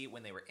would see it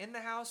when they were in the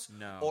house?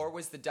 No. Or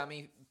was the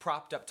dummy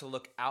propped up to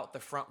look out the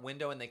front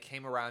window and they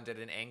came around at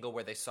an angle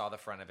where they saw the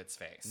front of its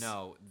face?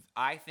 No,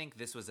 I think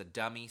this was a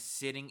dummy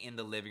sitting in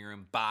the living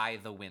room by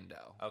the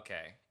window.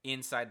 Okay.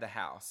 Inside the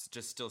house,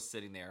 just still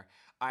sitting there.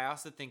 I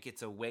also think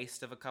it's a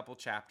waste of a couple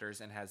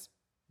chapters and has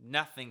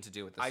nothing to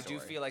do with the story. I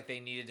do feel like he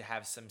needed to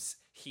have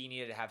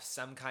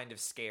some kind of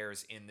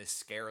scares in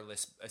this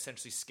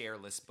essentially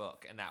scareless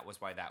book, and that was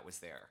why that was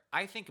there.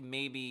 I think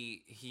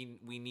maybe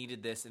we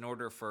needed this in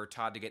order for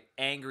Todd to get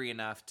angry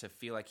enough to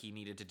feel like he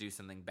needed to do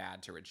something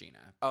bad to Regina.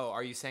 Oh,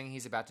 are you saying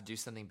he's about to do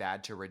something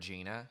bad to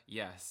Regina?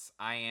 Yes,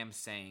 I am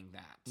saying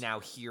that. Now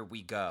here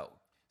we go.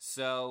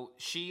 So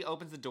she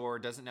opens the door,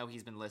 doesn't know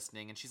he's been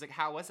listening, and she's like,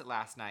 how was it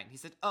last night? And he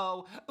said,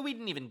 oh, we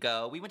didn't even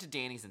go. We went to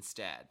Danny's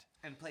instead.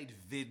 And played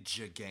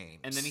video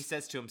games. And then he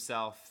says to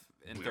himself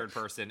in third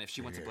person, if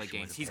she wants to play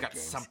games, he's got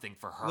something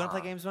for her. You want to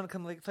play games? Want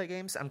to play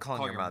games? I'm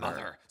calling your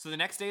mother. So the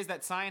next day is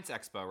that science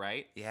expo,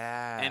 right?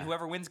 Yeah. And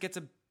whoever wins gets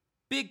a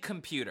big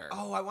computer.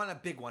 Oh, I want a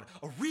big one.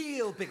 A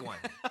real big one.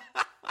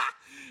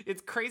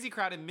 It's crazy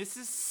crowded.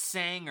 Mrs.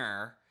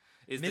 Sanger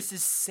is Mrs.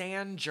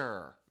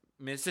 Sanger.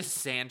 Mrs.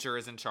 Sanger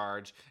is in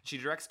charge. She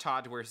directs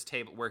Todd to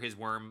where his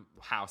worm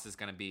house is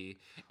going to be.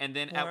 And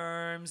then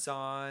Worms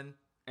on.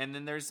 And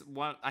then there's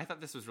one, I thought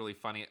this was really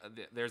funny.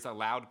 There's a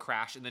loud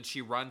crash, and then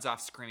she runs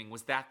off screaming,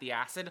 was that the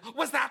acid?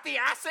 Was that the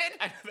acid?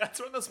 And that's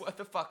one of those what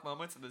the fuck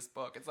moments in this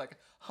book. It's like,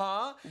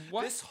 huh?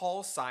 What? This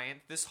whole science,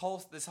 this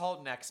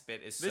whole next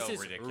bit is This so is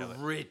ridiculous.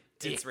 ridiculous.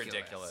 It's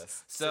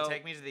ridiculous. So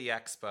take me to the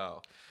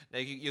expo. Now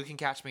you can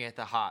catch me at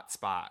the hot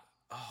spot.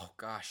 Oh,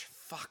 gosh.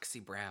 Foxy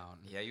Brown.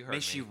 Yeah, you heard May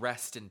me. she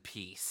rest in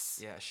peace.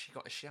 Yeah, is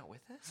she out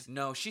with us?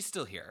 No, she's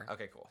still here.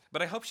 Okay, cool.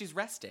 But I hope she's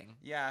resting.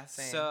 Yeah,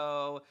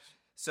 same.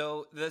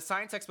 So the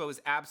Science Expo is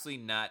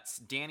absolutely nuts.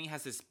 Danny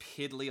has this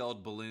piddly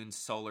old balloon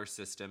solar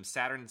system.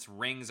 Saturn's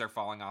rings are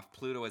falling off.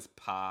 Pluto has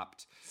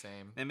popped.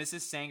 Same. And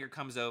Mrs. Sanger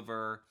comes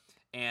over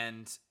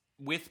and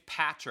with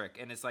Patrick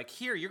and is like,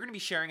 here, you're going to be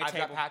sharing a I've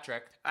table. got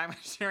Patrick. I'm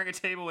sharing a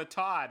table with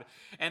Todd.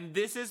 And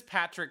this is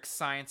Patrick's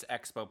Science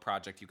Expo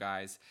project, you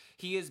guys.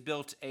 He has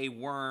built a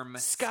worm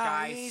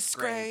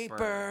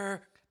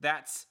skyscraper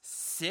that's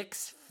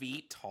 6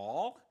 feet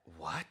tall.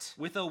 What?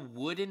 With a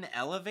wooden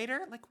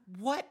elevator? Like,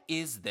 what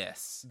is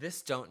this?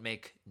 This don't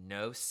make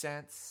no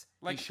sense.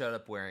 Like- He showed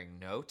up wearing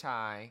no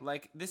tie.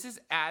 Like, this is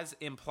as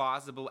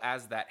implausible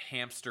as that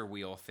hamster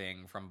wheel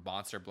thing from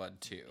Monster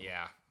Blood 2.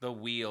 Yeah. The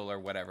wheel or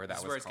whatever that This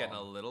is was where it's called.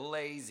 getting a little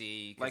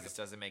lazy because Like- this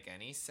doesn't make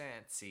any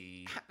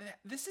sense-y.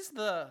 This is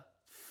the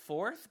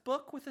 4th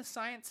book with a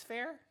science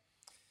fair?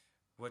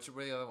 Which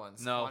were the other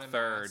ones? No, Haunted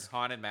 3rd. Mask.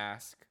 Haunted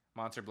Mask.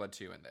 Monster Blood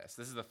 2 in this.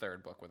 This is the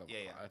 3rd book with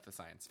Yeah. at the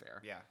science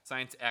fair. Yeah.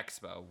 Science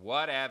Expo.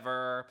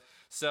 Whatever.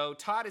 So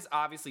Todd is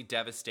obviously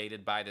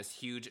devastated by this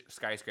huge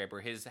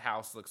skyscraper. His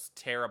house looks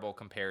terrible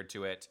compared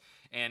to it.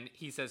 And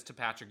he says to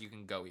Patrick, you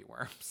can go eat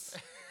worms.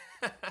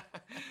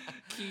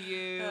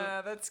 Cute.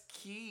 That's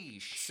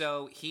quiche.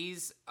 So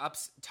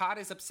Todd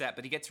is upset,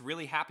 but he gets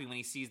really happy when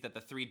he sees that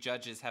the 3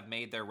 judges have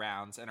made their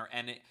rounds and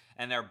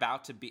they're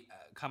about to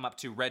come up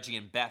to Reggie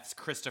and Beth's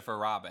Christopher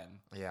Robin.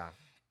 Yeah.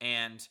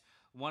 And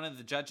one of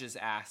the judges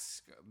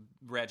asks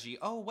Reggie,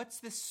 oh, what's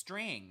this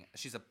string?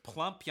 She's a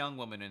plump young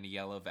woman in a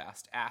yellow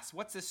vest. Asks,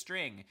 what's this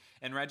string?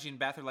 And Reggie and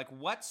Beth are like,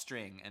 what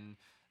string? And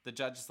the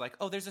judge is like,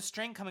 oh, there's a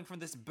string coming from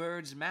this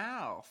bird's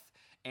mouth.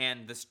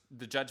 And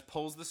the judge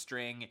pulls the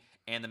string,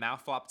 and the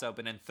mouth flops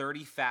open, and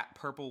 30 fat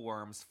purple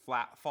worms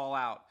fall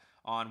out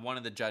on one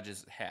of the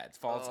judge's heads.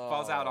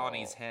 Falls out on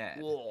his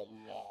head.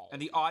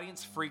 And the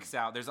audience freaks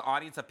out. There's an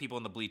audience of people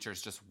in the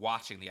bleachers just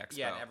watching the expo.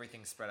 Yeah, and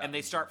everything's spread out. And they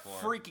onto start the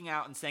floor. freaking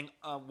out and saying,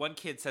 one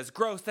kid says,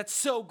 gross, that's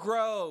so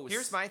gross.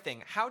 Here's my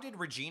thing. How did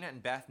Regina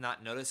and Beth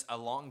not notice a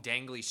long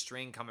dangly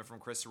string coming from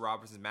Christopher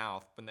Robinson's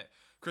mouth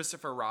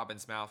Christopher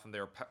Robin's mouth, and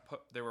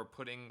they were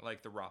putting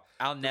like the Robin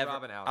I'll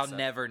outside.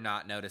 never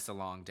not notice a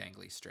long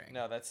dangly string.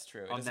 No, that's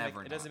true. I'll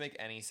It doesn't make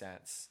any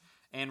sense.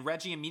 And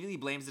Reggie immediately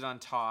blames it on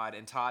Todd,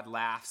 and Todd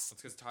laughs.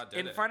 That's because Todd did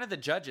In it. front of the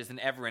judges and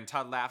everyone,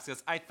 Todd laughs,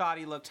 goes, I thought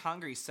he looked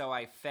hungry, so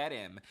I fed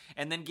him.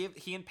 And then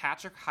he and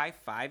Patrick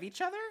high-five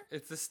each other?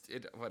 It's this,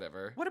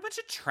 whatever. What a bunch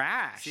of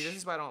trash. See, this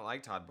is why I don't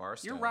like Todd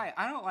Barstow. You're right.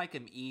 I don't like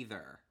him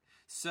either.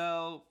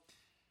 So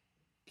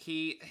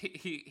he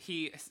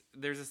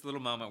there's this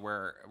little moment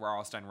where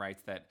Arlstein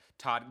writes that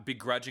Todd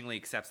begrudgingly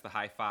accepts the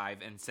high five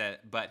and said,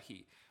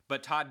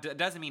 but Todd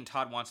doesn't mean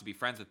Todd wants to be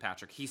friends with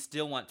Patrick. He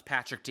still wants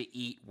Patrick to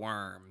eat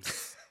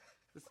worms.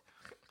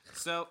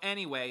 So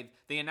anyway,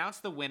 they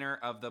announced the winner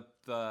of the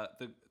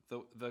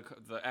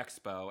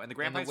expo, and the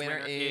grand And the prize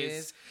winner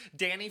is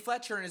Danny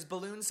Fletcher and his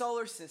balloon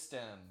solar system.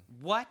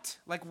 what?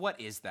 Like, what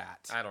is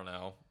that? I don't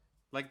know.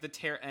 Like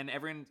and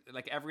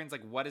everyone's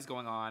like, what is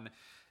going on?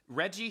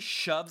 Reggie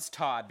shoves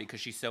Todd because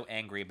she's so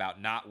angry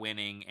about not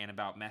winning and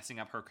about messing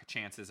up her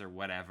chances or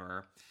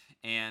whatever.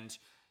 And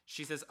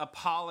she says,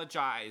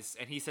 apologize.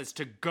 And he says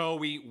to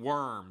go eat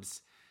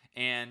worms.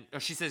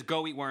 She says,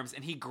 go eat worms.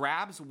 And he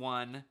grabs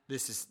one.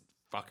 This is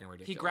fucking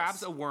ridiculous. He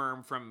grabs a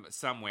worm from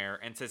somewhere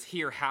and says,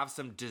 here, have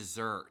some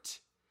dessert.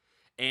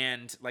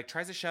 And like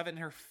tries to shove it in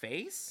her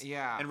face.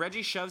 Yeah. And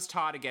Reggie shoves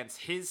Todd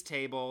against his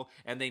table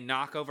and they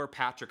knock over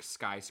Patrick's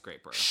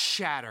skyscraper.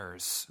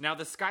 Shatters. Now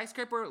the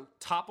skyscraper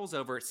topples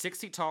over. It's 6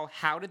 feet tall.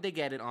 How did they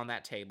get it on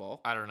that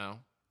table? I don't know.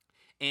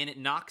 And it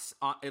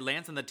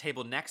lands on the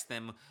table next to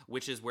them,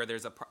 which is where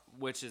there's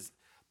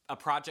a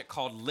project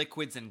called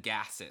Liquids and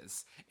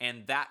Gases.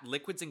 And that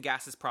Liquids and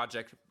Gases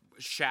project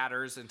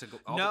shatters into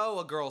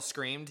A girl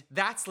screamed.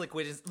 That's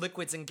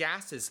liquids and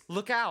gases.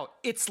 Look out.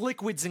 It's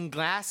liquids and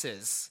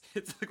glasses.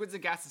 It's liquids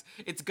and gases.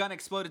 It's gonna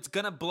explode. It's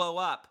gonna blow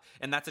up.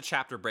 And that's a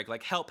chapter break.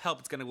 Like, help,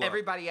 it's gonna blow up.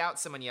 Everybody out,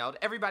 someone yelled.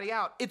 Everybody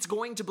out. It's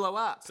going to blow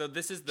up. So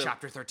this is the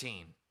Chapter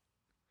 13.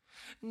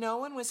 No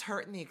one was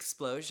hurt in the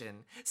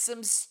explosion.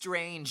 Some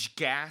strange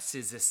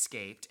gases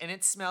escaped, and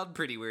it smelled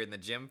pretty weird in the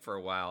gym for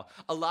a while.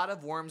 A lot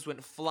of worms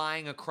went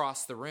flying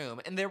across the room,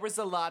 and there was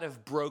a lot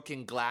of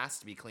broken glass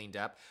to be cleaned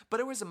up, but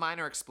it was a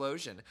minor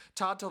explosion.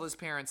 Todd told his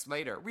parents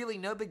later, really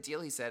no big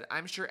deal, he said.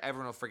 I'm sure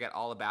everyone will forget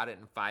all about it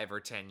in 5 or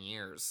 10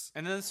 years.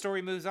 And then the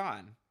story moves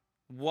on.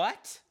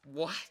 What?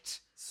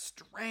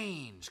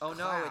 Strange. Oh,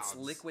 no, it's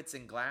liquids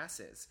and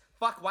glasses.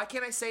 Fuck, why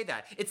can't I say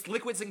that? It's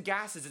liquids and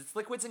gases. It's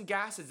liquids and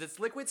gases.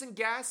 It's liquids and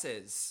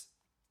gases.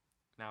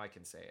 Now I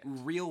can say it.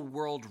 Real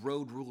World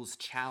Road Rules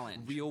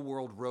Challenge. Real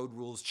World Road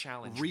Rules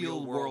Challenge.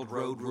 Real World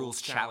Road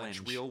Rules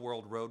Challenge. Real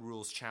World Road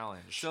Rules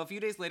Challenge. So a few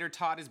days later,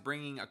 Todd is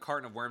bringing a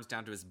carton of worms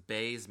down to his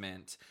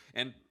basement.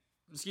 And,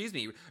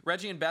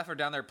 Reggie and Beth are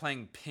down there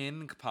playing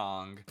ping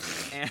pong.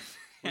 And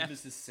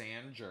Mrs.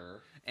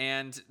 Sanger.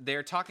 And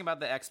they're talking about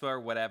the expo or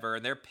whatever,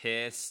 and they're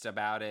pissed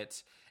about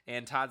it.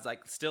 And Todd's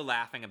like still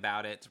laughing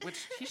about it, which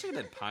he should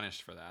have been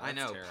punished for that. I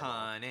know, That's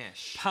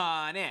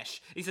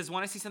punish. He says,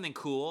 want to see something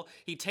cool?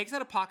 He takes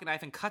out a pocket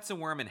knife and cuts a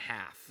worm in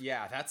half.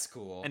 Yeah, that's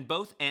cool. And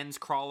both ends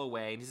crawl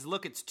away. And he says,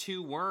 look, it's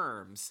 2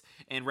 worms.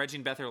 And Reggie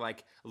and Beth are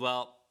like,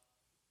 well,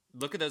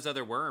 look at those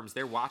other worms.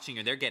 They're watching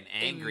you. They're getting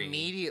angry.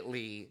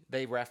 Immediately,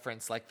 they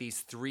reference like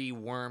these 3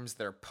 worms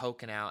that are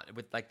poking out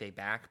with like they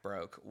back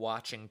broke,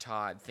 watching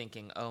Todd,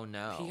 thinking, oh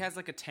no. He has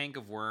like a tank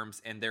of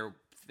worms, and the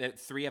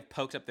 3 have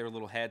poked up their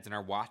little heads and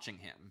are watching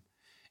him.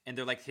 And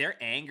they're like, they're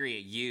angry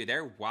at you.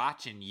 They're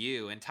watching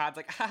you. And Todd's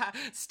like, ha,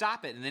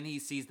 stop it. And then he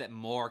sees that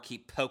more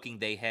keep poking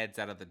their heads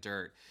out of the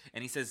dirt.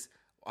 And he says,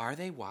 are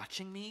they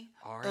watching me?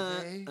 Are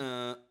they?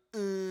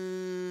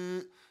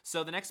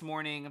 So the next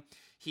morning,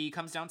 he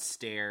comes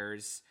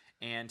downstairs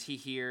and he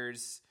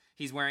hears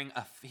he's wearing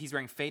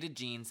faded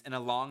jeans and a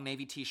long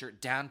navy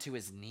t-shirt down to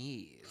his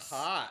knees.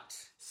 Hot.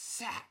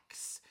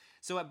 Sex.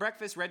 So at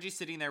breakfast, Reggie's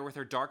sitting there with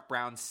her dark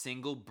brown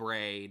single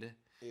braid.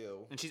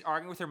 Ew. And she's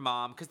arguing with her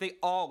mom because they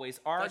always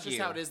argue. That's just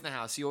how it is in the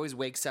house. He always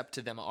wakes up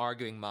to them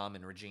arguing, Mom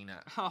and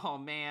Regina. Oh,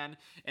 man.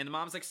 And the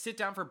mom's like, sit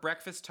down for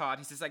breakfast, Todd.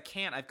 He says, I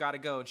can't. I've got to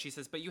go. And she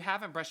says, but you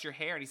haven't brushed your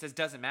hair. And he says,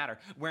 doesn't matter.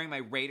 Wearing my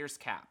Raiders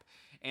cap.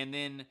 And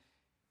then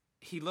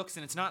he looks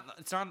and it's not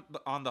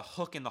on the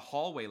hook in the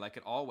hallway like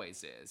it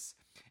always is.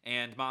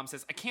 And Mom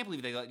says, I can't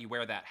believe they let you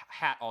wear that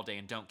hat all day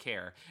and don't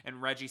care.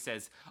 And Reggie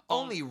says,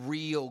 only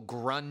real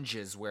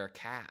grunges wear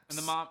caps.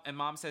 And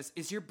Mom says,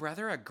 is your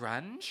brother a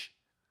grunge?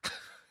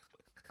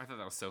 I thought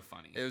that was so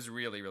funny. It was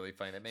really, really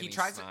funny. That made me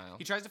smile.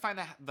 He tries to find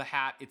the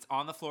hat. It's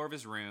on the floor of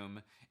his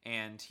room.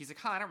 And he's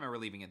like, I don't remember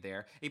leaving it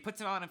there. He puts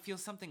it on and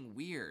feels something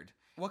weird.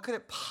 What could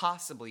it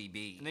possibly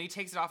be? And then he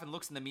takes it off and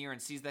looks in the mirror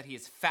and sees that he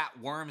has fat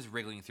worms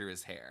wriggling through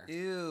his hair.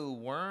 Ew,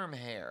 worm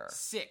hair.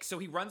 Sick. So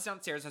he runs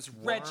downstairs and says,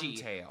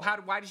 Reggie,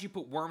 why did you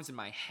put worms in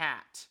my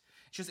hat?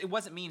 She goes, it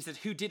wasn't me. He said,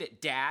 who did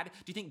it, Dad?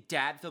 Do you think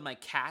Dad filled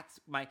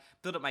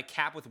up my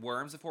cap with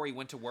worms before he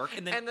went to work?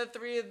 And the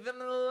 3 of them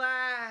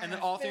laugh. And then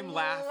all 3 of them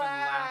laugh and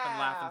laugh and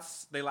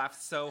laugh. And they laugh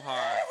so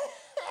hard.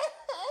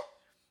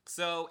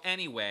 So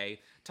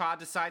anyway, Todd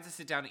decides to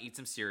sit down and eat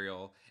some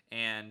cereal,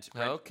 and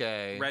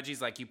Okay.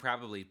 Reggie's like, "You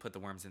probably put the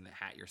worms in the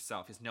hat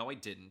yourself." He says, "No, I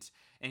didn't."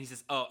 And he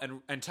says, "Oh,"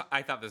 and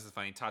I thought this was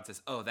funny. Todd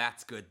says, "Oh,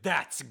 that's good.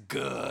 That's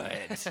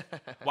good.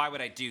 Why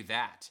would I do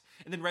that?"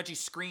 And then Reggie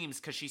screams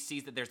because she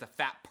sees that there's a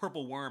fat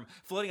purple worm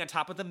floating on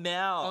top of the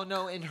milk. Oh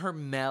no, in her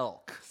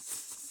milk.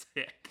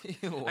 Sick.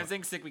 Ew. I'm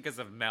saying sick because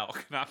of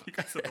milk, not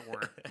because of the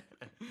worm.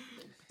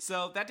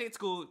 So that day at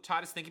school,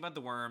 Todd is thinking about the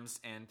worms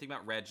and thinking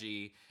about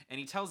Reggie, and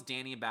he tells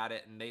Danny about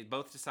it, and they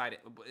both decide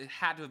it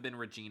had to have been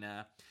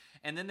Regina.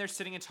 And then they're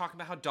sitting and talking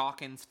about how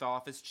Dawkins fell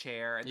off his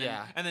chair, and then,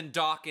 Yeah. and then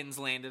Dawkins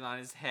landed on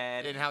his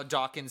head. And how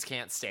Dawkins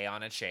can't stay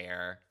on a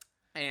chair.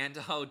 And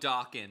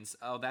Dawkins.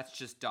 Oh, that's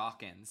just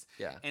Dawkins.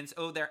 Yeah. And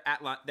so they're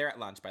at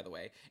lunch, by the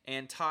way.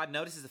 And Todd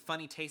notices a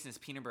funny taste in his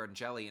peanut butter and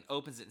jelly and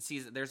opens it and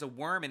sees that there's a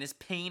worm in his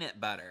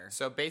peanut butter.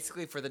 So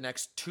basically, for the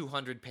next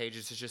 200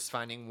 pages, is just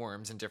finding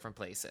worms in different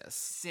places.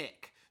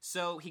 Sick.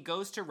 So he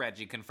goes to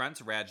Reggie,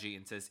 confronts Reggie,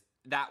 and says,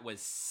 "That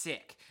was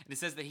sick." And it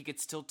says that he could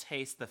still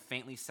taste the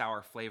faintly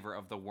sour flavor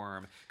of the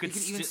worm. You could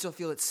even still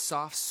feel its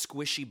soft,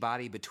 squishy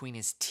body between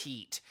his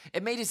teeth.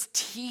 It made his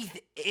teeth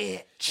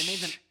itch. It made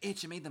them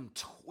itch. It made them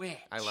twitch.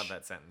 I love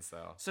that sentence,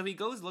 though. So he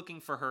goes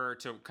looking for her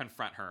to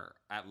confront her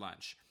at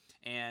lunch.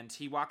 And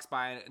he walks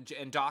by,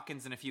 and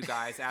Dawkins and a few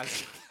guys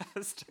ask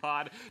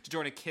Todd to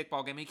join a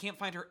kickball game. And he can't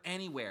find her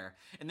anywhere.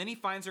 And then he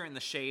finds her in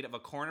the shade of a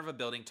corner of a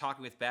building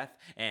talking with Beth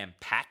and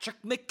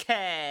Patrick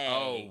McKay.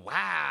 Oh,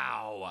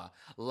 wow.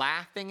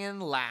 Laughing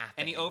and laughing.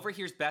 And he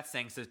overhears Beth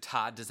saying, "So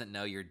Todd doesn't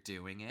know you're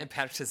doing it?" And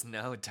Patrick says,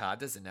 no, Todd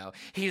doesn't know.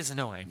 He doesn't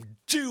know I'm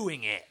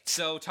doing it.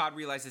 So Todd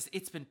realizes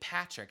it's been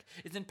Patrick.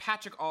 It's been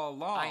Patrick all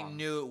along. I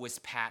knew it was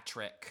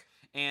Patrick.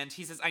 And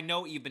he says, "I know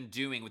what you've been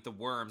doing with the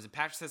worms." And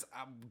Patrick says,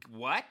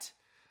 "What?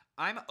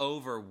 I'm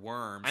over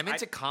worms. I'm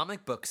into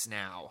comic books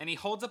now. And he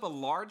holds up a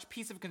large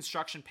piece of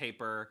construction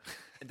paper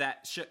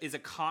that is a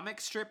comic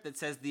strip that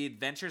says "The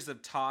Adventures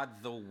of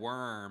Todd the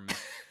Worm."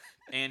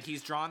 And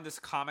he's drawn this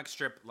comic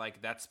strip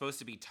like that's supposed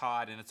to be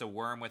Todd, and it's a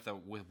worm with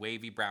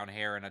wavy brown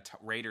hair and a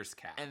Raiders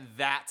cap. And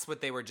that's what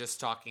they were just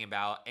talking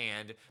about.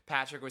 And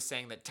Patrick was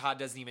saying that Todd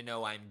doesn't even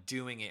know I'm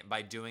doing it.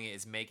 By doing it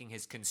is making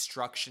his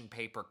construction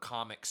paper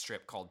comic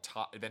strip called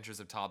Adventures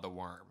of Todd the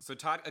Worm. So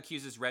Todd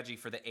accuses Reggie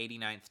for the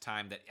 89th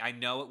time that "I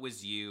know it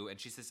was you." And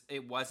she says,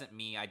 "It wasn't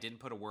me. I didn't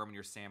put a worm in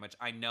your sandwich.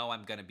 I know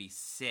I'm going to be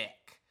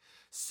sick."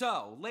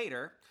 So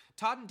later,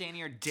 Todd and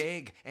Danny are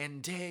dig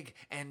and dig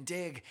and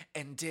dig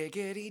and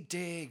diggity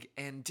dig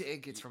and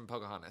dig. It's from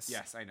Pocahontas.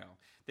 Yes, I know.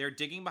 They're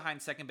digging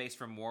behind second base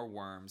for more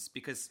worms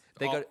because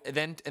They go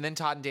then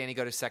Todd and Danny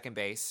go to second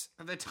base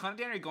The Todd and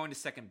Danny are going to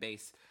second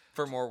base.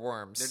 for more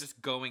worms. They're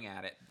just going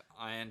at it,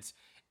 and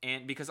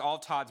because all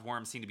Todd's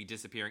worms seem to be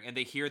disappearing, and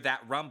they hear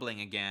that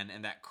rumbling again,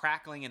 and that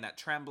crackling and that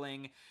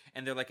trembling,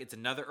 and they're like, "It's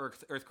another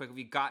earthquake.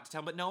 We got to tell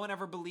them," but no one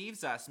ever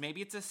believes us.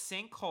 Maybe it's a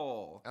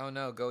sinkhole. Oh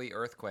no, go eat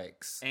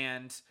earthquakes.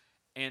 And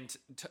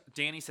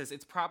Danny says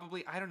it's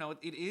probably, I don't know,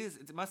 it is.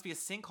 It must be a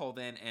sinkhole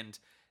then. And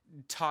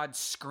Todd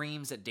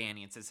screams at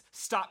Danny and says,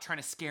 "Stop trying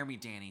to scare me,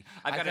 Danny.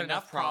 I've got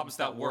enough problems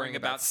without worrying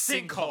about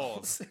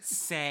sinkholes."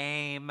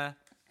 Same.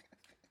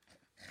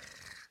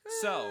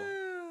 So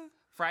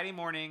Friday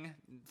morning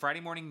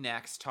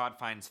next, Todd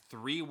finds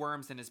 3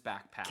 worms in his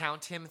backpack.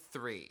 Count him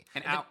 3.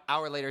 An An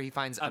hour later, he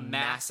finds a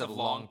massive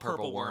long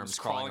purple worms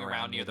crawling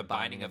around near the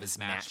binding of his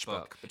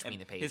matchbook between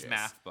the pages. His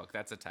math book.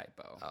 That's a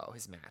typo. Oh,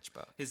 his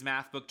matchbook. His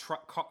math book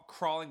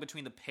crawling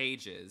between the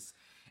pages.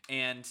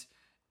 And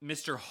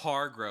Mr.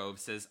 Hargrove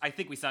says, "I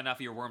think we saw enough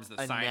of your worms at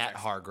the Annette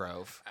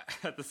Hargrove.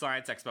 at the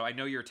science expo. I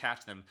know you're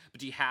attached to them, but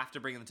do you have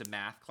to bring them to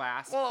math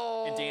class?"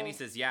 Oh. And Danny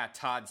says, "Yeah,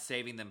 Todd's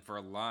saving them for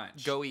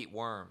lunch." Go eat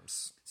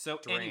worms. So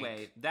Drink.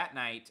 anyway, that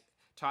night,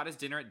 Todd has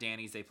dinner at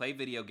Danny's. They play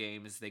video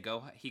games.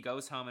 He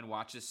goes home and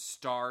watches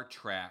Star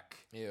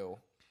Trek. Ew.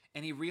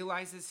 And he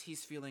realizes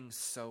he's feeling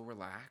so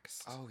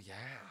relaxed. Oh, yeah.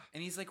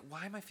 And he's like,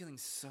 "Why am I feeling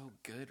so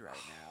good right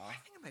now?" I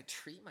think I might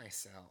treat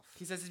myself.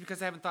 He says it's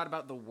because I haven't thought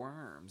about the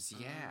worms.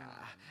 Yeah.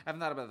 I haven't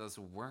thought about those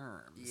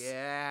worms.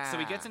 Yeah. So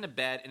he gets into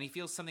bed and he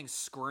feels something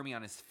squirmy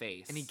on his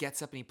face. And he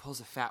gets up and he pulls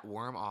a fat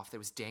worm off that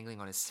was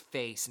dangling on his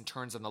face and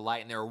turns on the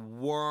light, and there are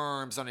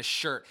worms on his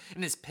shirt,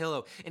 and his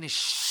pillow, and his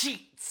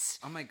sheets.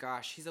 Oh my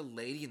gosh, he's a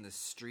lady in the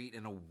street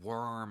and a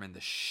worm in the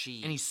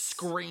sheets. And he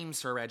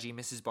screams for Reggie.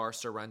 Mrs.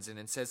 Barstow runs in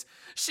and says,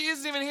 "She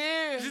isn't even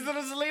here. She's in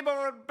a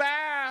sleepover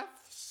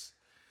baths."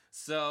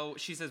 So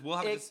she says,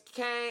 It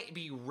can't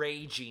be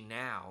ragey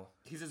now."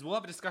 He says, "We'll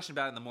have a discussion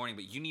about it in the morning,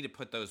 but you need to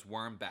put those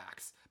worms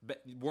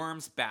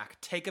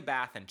back. Take a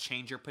bath and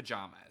change your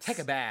pajamas." Take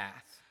a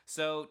bath.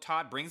 So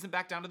Todd brings them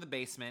back down to the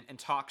basement and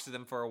talks to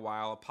them for a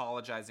while,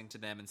 apologizing to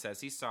them and says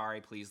he's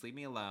sorry, please leave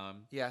me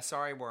alone. Yeah,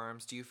 sorry,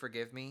 worms. Do you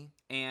forgive me?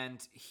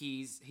 And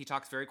he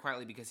talks very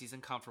quietly because he's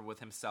uncomfortable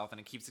with himself and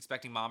he keeps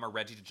expecting Mom or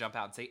Reggie to jump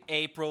out and say,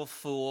 "April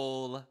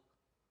Fool."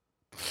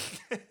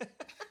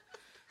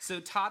 So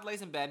Todd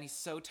lays in bed and he's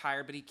so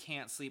tired, but he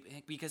can't sleep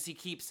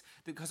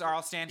because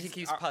Arl Stanton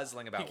keeps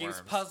puzzling about He keeps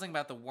worms. puzzling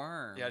about the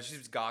worms. Yeah, she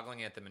was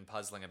goggling at them and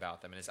puzzling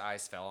about them, and his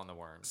eyes fell on the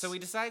worms. So he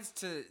decides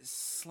to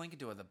slink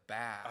into the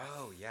bath.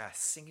 Oh, yeah,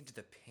 sink into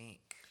the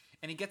pink.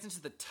 And he gets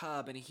into the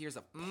tub and he hears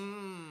a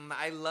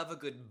I love a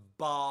good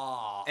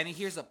ball. and he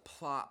hears a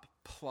plop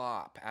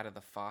plop out of the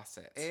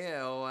faucet. Ew.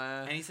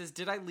 And he says,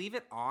 "Did I leave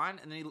it on?"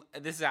 And then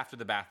this is after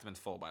the bathroom's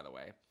full, by the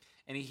way.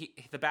 And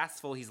the bath's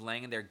full. He's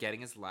laying in there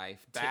getting his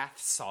life. bath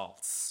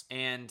salts.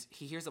 And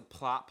he hears a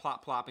plop,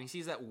 plop, plop, and he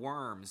sees that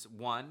worms,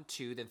 1,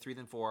 2, then 3,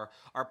 then 4,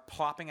 are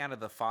plopping out of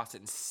the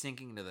faucet and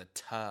sinking into the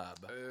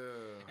tub.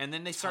 And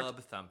then they start Tub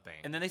thumping.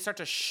 and then they start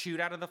to shoot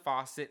out of the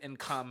faucet and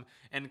come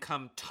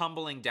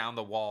tumbling down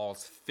the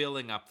walls,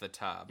 filling up the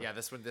tub. Yeah,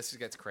 this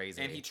gets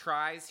crazy. And he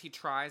tries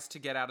to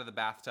get out of the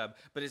bathtub,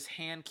 but his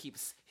hands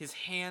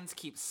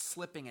keep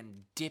slipping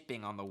and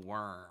dipping on the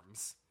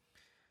worms.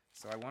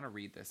 So I want to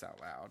read this out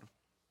loud.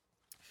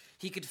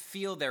 He could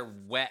feel their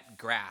wet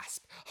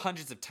grasp,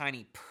 hundreds of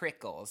tiny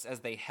prickles as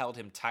they held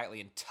him tightly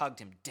and tugged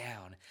him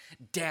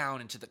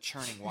down into the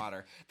churning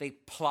water. They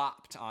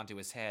plopped onto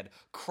his head,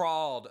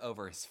 crawled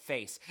over his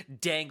face,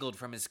 dangled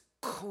from his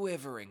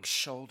quivering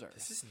shoulders.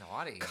 This is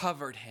naughty.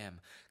 Covered him,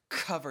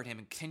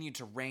 and continued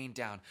to rain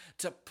down,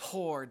 to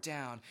pour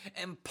down,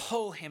 and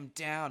pull him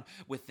down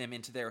with them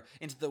into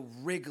the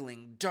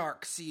wriggling,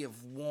 dark sea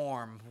of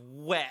warm,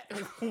 wet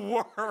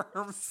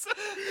worms.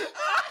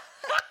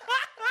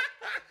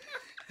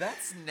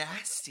 That's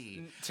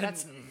nasty.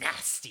 That's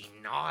nasty,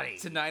 naughty.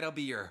 Tonight I'll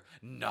be your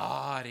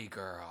naughty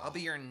girl. I'll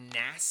be your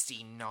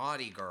nasty,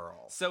 naughty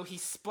girl. So he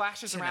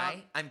splashes around.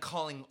 Tonight, I'm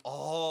calling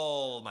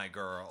all my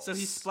girls. So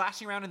he's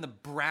splashing around in the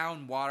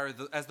brown water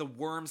as the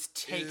worms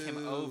take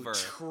him over.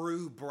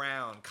 True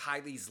brown.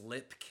 Kylie's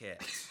lip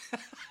kit.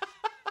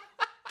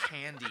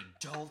 Candy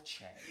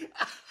Dolce.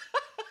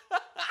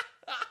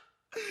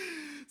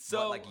 So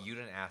What, like you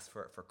didn't ask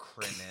for it for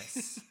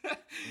Christmas?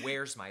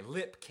 Where's my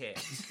lip kit?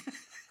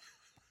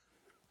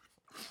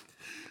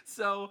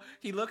 So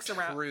he looks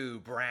around. True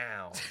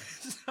brown.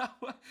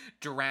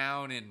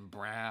 Drown in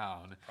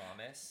brown.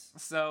 Promise?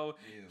 So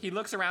he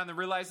looks around and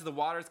realizes the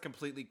water is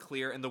completely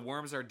clear and the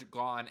worms are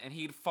gone, and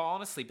he'd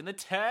fallen asleep in the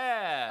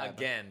tub.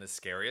 Again, the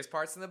scariest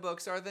parts in the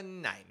books are the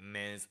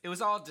nightmares. It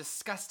was all a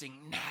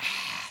disgusting,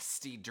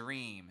 nasty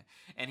dream.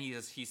 And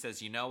he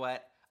says, "You know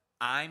what?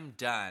 I'm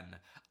done."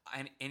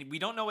 And we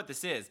don't know what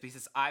this is, but he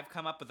says, "I've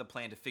come up with a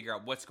plan to figure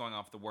out what's going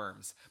on with the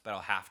worms, but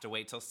I'll have to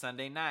wait till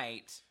Sunday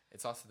night."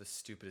 It's also the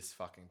stupidest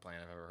fucking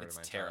plan I've ever heard It's in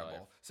my entire terrible.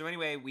 life. So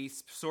anyway, we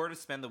sort of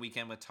spend the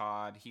weekend with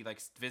Todd. He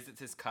visits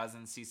his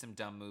cousin, sees some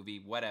dumb movie,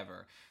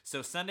 whatever.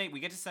 So Sunday,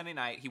 we get to Sunday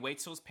night. He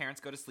waits till his parents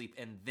go to sleep,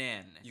 and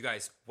then You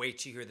guys, wait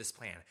till you hear this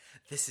plan.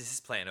 This is his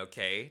plan,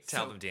 okay?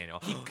 Tell them, Daniel.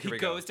 He Here we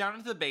goes go. down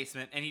into the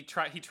basement and he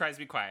tries to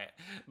be quiet,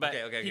 but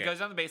Okay. he goes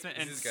down the basement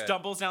and This is good.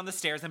 stumbles down the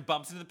stairs and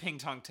bumps into the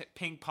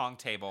ping pong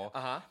table.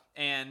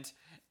 And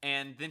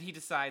then he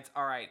decides,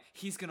 all right,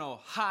 he's gonna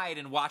hide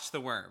and watch the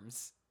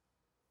worms.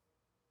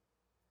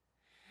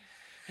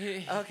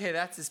 Okay,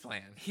 that's his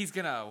plan. He's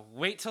gonna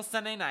wait till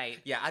Sunday night.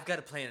 Yeah, I've got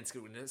a plan. It's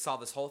going to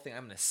solve this whole thing.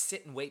 I'm going to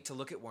sit and wait to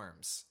look at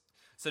worms.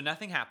 So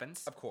nothing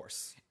happens, Of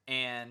course.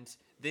 and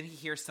then he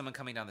hears someone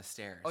coming down the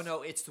stairs. Oh,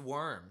 no, it's the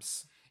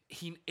worms.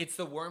 It's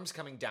the worms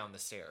coming down the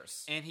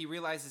stairs. And he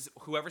realizes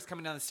whoever's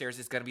coming down the stairs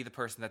is gonna be the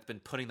person that's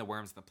been putting the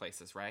worms in the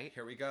places, right?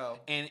 Here we go.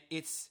 And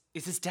it's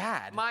his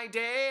dad My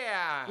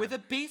dad. with a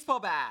baseball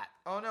bat.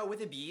 Oh, no,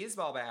 with a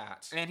baseball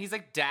bat. And he's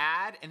like,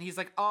 "Dad," and he's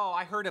like, "Oh,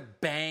 I heard a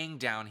bang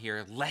down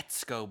here.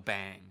 Let's go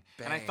bang."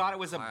 And I Bang, thought it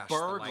was flash, a the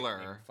burglar.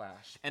 lightning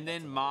flash. And That's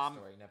then another mom,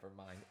 story, never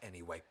mind.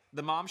 Anyway.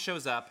 the mom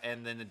shows up,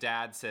 and then the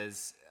dad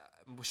says,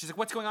 she's like,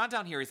 "What's going on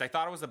down here?" He's like, "I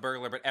thought it was a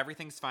burglar, but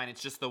everything's fine.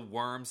 It's just the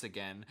worms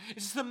again.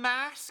 It's just the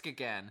mask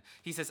again."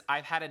 He says,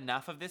 "I've had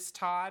enough of this,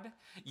 Todd.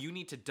 You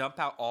need to dump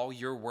out all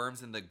your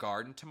worms in the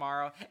garden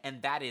tomorrow,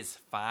 and that is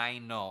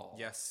final."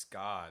 Yes,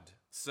 God.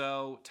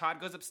 So Todd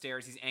goes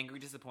upstairs. He's angry,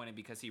 disappointed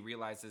because he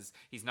realizes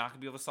he's not going to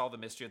be able to solve the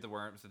mystery of the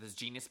worms with his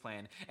genius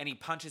plan. And he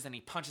punches and he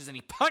punches and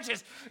he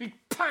punches. He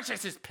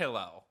punches his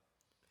pillow.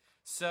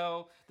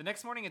 So the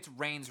next morning it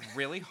rains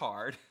really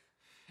hard.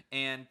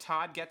 And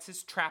Todd gets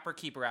his trapper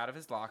keeper out of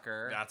his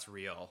locker. That's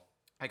real.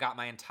 I got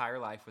my entire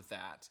life with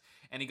that.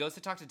 And he goes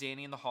to talk to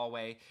Danny in the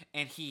hallway.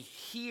 And he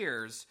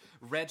hears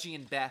Reggie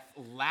and Beth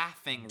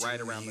laughing right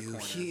around the corner.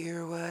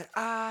 Hear what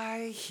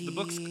I hear? The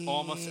book's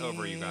almost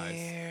over, you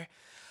guys.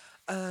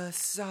 A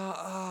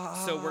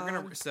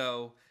song.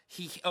 So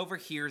he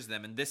overhears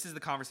them, and this is the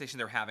conversation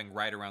they're having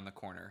right around the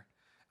corner.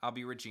 I'll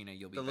be Regina,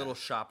 you'll be The Beth. little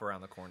shop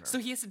around the corner. So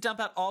he has to dump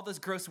out all those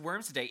gross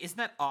worms today. Isn't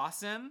that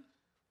awesome?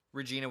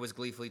 Regina was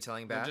gleefully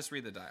telling Well, back. just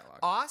read the dialogue.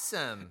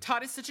 Awesome.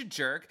 Todd is such a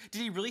jerk.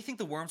 Did he really think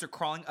the worms were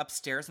crawling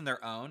upstairs on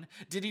their own?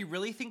 Did he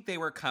really think they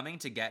were coming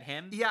to get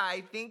him? Yeah,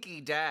 I think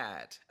he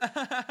did.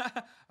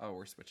 Oh,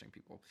 we're switching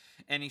people.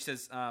 And he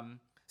says,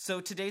 So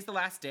today's the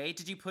last day.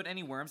 Did you put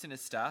any worms in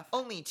his stuff?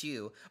 Only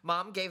 2.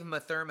 Mom gave him a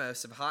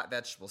thermos of hot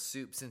vegetable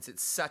soup since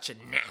it's such a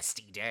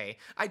nasty day.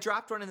 I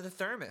dropped one into the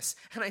thermos,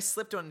 and I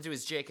slipped one into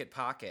his jacket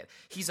pocket.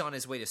 He's on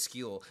his way to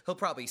school. He'll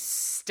probably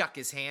stuck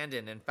his hand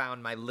in and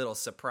found my little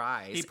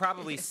surprise. He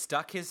probably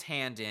stuck his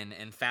hand in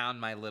and found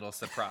my little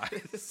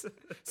surprise.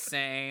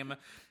 Same.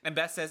 And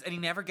Beth says, and he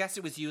never guessed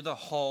it was you the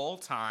whole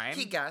time?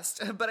 He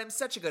guessed, but I'm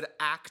such a good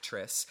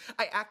actress.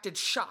 I acted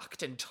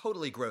shocked and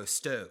totally gross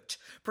stoked.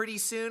 Pretty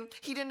soon,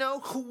 he didn't know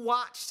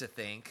what to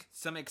think.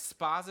 Some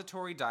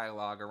expository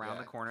dialogue around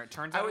the corner. It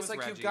turns out I it was like,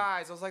 Reggie. you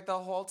guys, I was like, the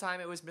whole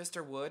time it was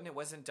Mr. Wood and it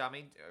wasn't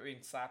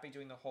Slappy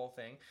doing the whole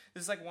thing.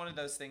 This is like one of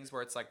those things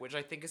where it's like, which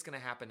I think is going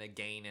to happen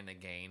again and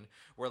again,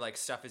 where like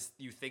stuff is,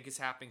 you think is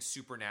happening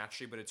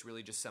supernaturally, but it's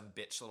really just some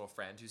bitch little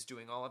friend who's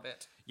doing all of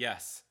it.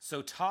 Yes.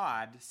 So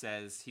Todd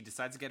says he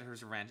decides to get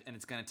his revenge, and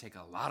it's going to take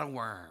a lot of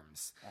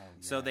worms.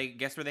 So they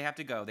guess where they have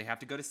to go. They have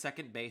to go to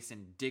second base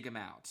and dig him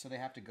out. So they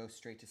have to go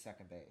straight to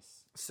second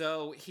base.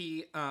 So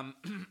he,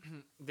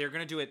 they're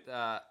going to do it.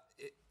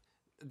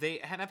 They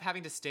end up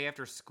having to stay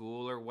after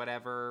school or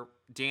whatever.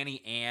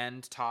 Danny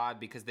and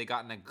Todd, because they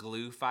got in a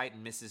glue fight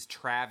in Mrs.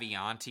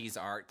 Travianti's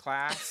art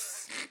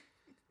class.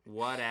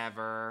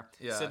 Whatever.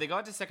 Yeah. So they go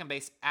out to second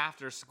base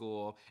after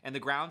school, and the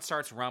ground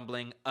starts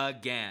rumbling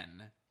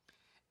again.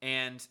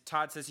 And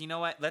Todd says, you know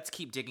what? Let's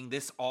keep digging.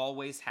 This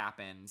always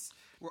happens.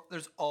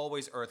 There's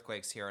always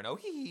earthquakes here in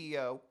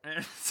Ohio.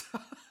 And so-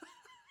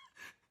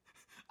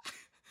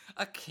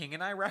 a King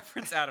and I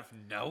reference out of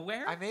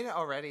nowhere? I made it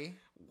already.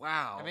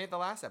 Wow. I made it the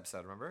last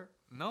episode, remember?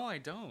 No, I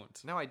don't.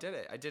 No, I did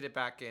it. I did it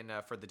back in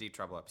for the Deep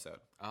Trouble episode.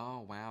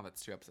 Oh, wow.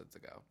 That's 2 episodes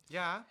ago.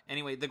 Yeah.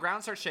 Anyway, the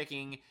ground starts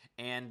shaking,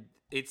 and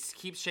it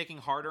keeps shaking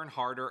harder and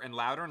harder and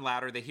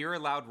louder. They hear a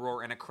loud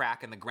roar and a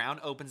crack, and the ground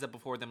opens up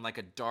before them like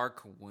a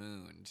dark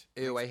wound.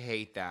 Ew, I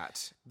hate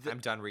that. I'm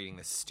done reading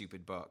this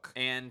stupid book.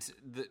 And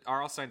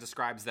R.L. Stein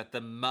describes that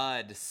the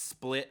mud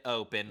split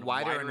open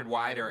Wider and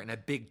wider, and a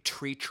big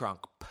tree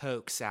trunk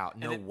pokes out.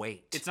 No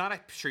weight. It's not a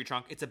tree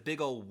trunk. It's a big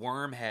old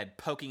worm head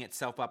poking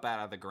itself up out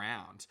of the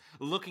ground,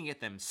 looking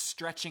at them,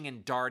 stretching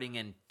and darting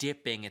and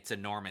dipping its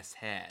enormous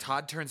head.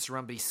 Todd turns to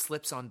run, but he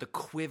slips on the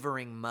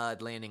quivering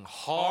mud, landing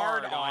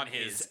hard on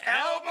his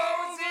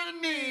elbows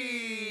and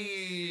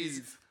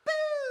knees.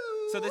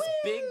 So this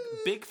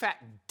big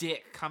fat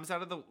dick comes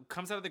out of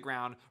the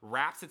ground,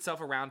 wraps itself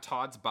around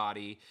Todd's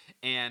body,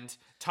 and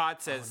Todd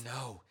says, "Oh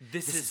no,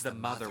 this is the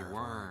mother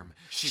worm.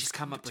 She's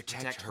come up to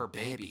protect her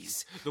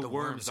babies. The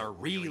worms are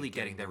really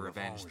getting their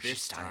revenge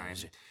this time."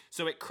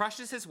 So it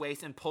crushes his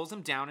waist and pulls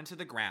him down into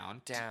the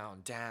ground.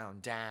 Down, down,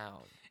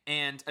 down.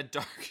 And a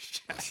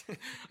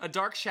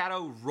dark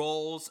shadow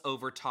rolls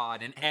over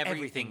Todd, and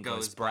everything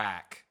goes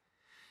black.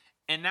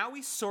 And now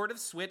we sort of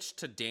switch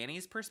to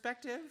Danny's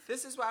perspective.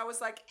 This is why I was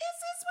like, is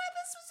this why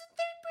this was in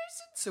third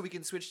person? So we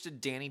can switch to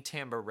Danny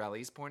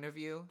Tamborelli's point of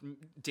view.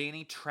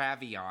 Danny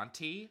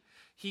Travianti.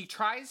 He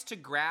tries to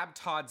grab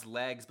Todd's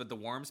legs, but the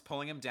worm's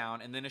pulling him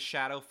down, and then a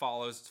shadow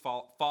falls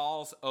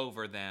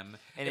over them,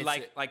 And and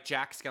it's like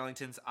Jack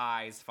Skellington's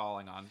eyes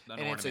falling on an And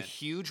ornament. it's a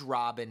huge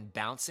robin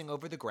bouncing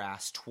over the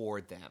grass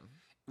toward them.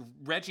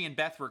 Reggie and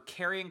Beth were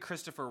carrying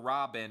Christopher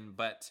Robin,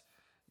 but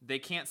they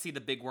can't see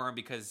the big worm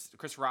because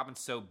Christopher Robin's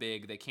so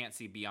big they can't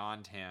see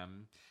beyond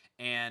him.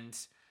 And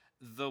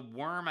the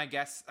worm,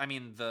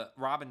 the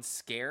robin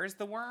scares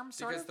the worm,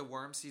 sort Because of? the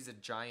worm sees a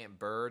giant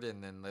bird,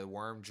 and then the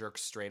worm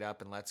jerks straight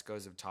up and lets go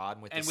of Todd.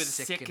 And with And a with a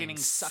sickening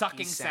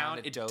sucking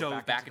sound, it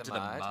dove back into the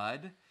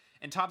mud.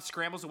 And Todd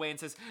scrambles away and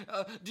says,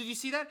 did you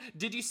see that?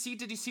 Did you see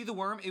the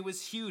worm? It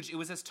was huge. It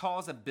was as tall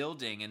as a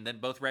building. And then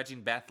both Reggie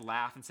and Beth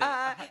laugh and say,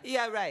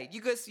 Yeah, right. You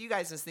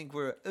guys must think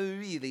we're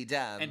really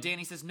dumb. and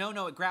Danny says, no,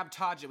 it grabbed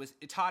Todd.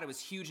 It was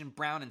huge and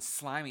brown and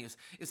slimy. It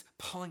was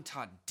pulling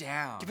Todd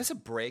down. Give us a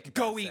break.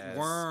 Go Beth eat says.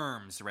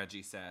 worms,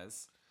 Reggie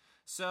says.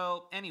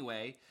 So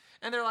anyway,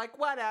 And they're like,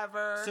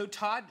 whatever. so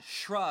Todd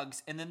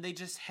shrugs and then they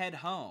just head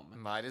home.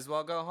 Might as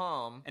well go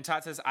home. And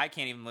Todd says, I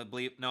can't even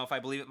know if I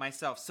believe it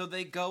myself. So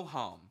they go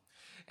home.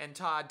 And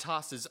Todd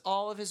tosses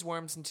all of his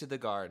worms into the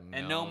garden.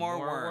 And no more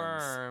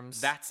worms.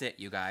 That's it,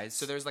 you guys.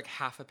 So there's like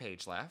half a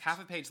page left.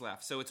 half a page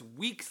left. So it's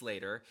weeks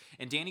later,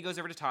 and Danny goes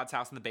over to Todd's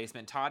house in the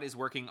basement. Todd is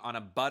working on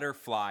a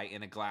butterfly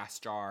in a glass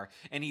jar,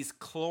 and he's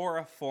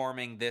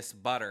chloroforming this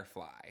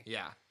butterfly.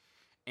 Yeah.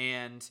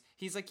 And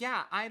he's like,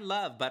 yeah, I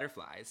love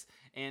butterflies.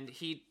 And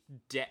he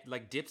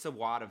dips a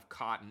wad of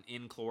cotton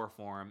in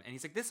chloroform, and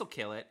he's like, this'll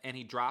kill it. And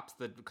he drops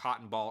the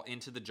cotton ball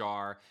into the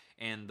jar,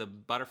 and the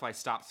butterfly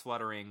stops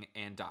fluttering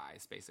and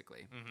dies,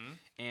 basically.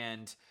 Mm-hmm.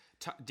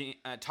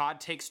 And Todd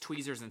takes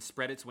tweezers and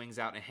spread its wings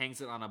out and hangs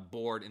it on a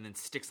board and then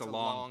sticks a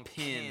long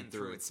pin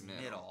through its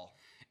middle.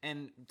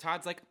 And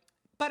Todd's like,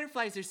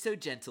 butterflies are so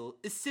gentle,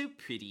 it's so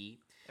pretty.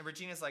 And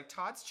Regina's like,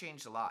 Todd's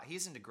changed a lot. He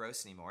isn't into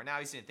gross anymore. Now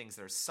he's doing things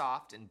that are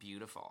soft and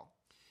beautiful.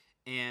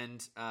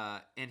 And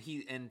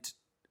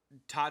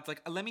Todd's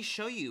like, let me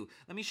show you,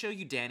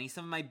 Danny,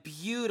 some of my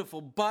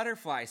beautiful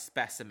butterfly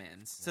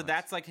specimens. So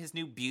that's like his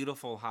new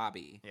beautiful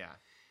hobby. Yeah.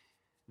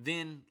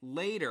 Then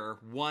later,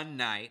 one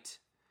night,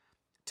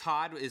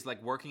 Todd is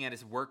like working at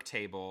his work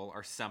table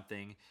or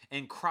something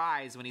and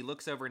cries when he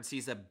looks over and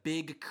sees a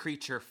big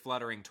creature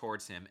fluttering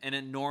towards him, an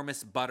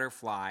enormous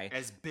butterfly.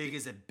 As big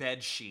as a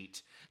bed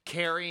sheet,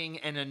 carrying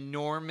an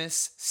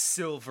enormous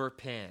silver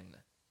pin.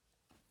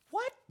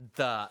 What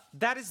the?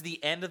 That is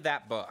the end of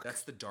that book.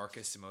 That's the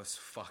darkest and most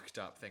fucked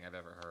up thing I've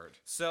ever heard.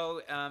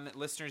 So,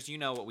 listeners, you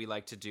know what we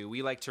like to do.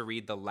 We like to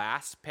read the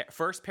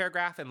first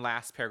paragraph and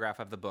last paragraph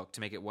of the book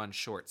to make it one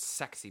short,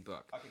 sexy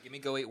book. Okay, give me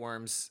Go Eat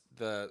Worms,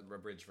 the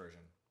abridged version.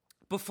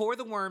 Before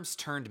the worms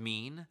turned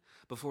mean,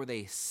 before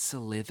they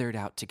slithered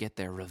out to get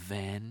their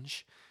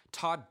revenge,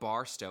 Todd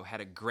Barstow had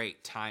a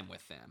great time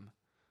with them.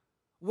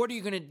 "What are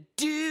you gonna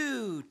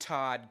do?"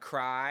 Todd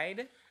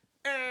cried.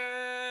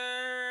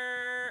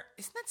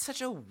 Isn't that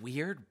such a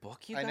weird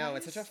book, you guys? I know,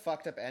 it's such a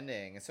fucked up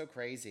ending. It's so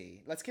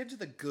crazy. Let's get to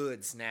the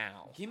goods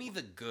now. Give me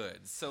the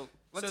goods. So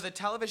the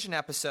television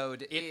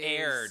episode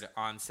aired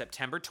on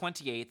September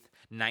 28th,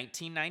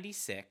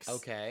 1996.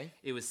 Okay.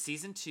 It was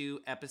season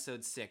 2,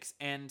 episode 6,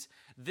 and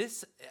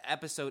this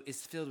episode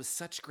is filled with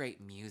such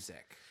great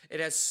music. It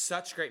has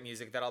such great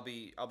music that I'll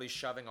be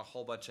shoving a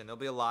whole bunch in. There'll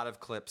be a lot of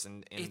clips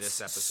in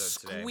this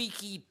episode today.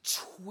 Squeaky,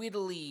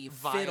 twiddly,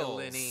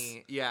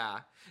 Violin-y,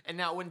 yeah. And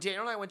now, when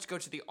Daniel and I went to go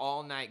to the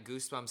all-night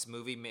Goosebumps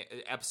movie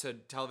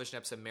television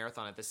episode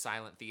marathon at the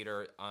Silent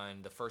Theater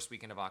on the first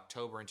weekend of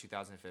October in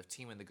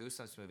 2015, when the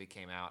Goosebumps movie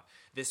came out,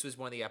 this was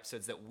one of the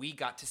episodes that we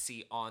got to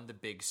see on the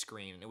big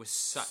screen. It was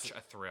such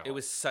a thrill. It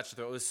was such a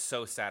thrill. It was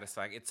so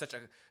satisfying. It's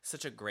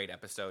such a great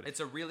episode. It's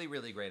a really,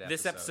 really great episode.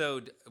 This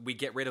episode, we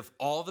get rid of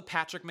all the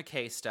Patrick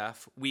McKay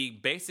stuff. We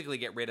basically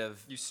get rid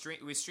of... We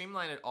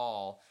streamline it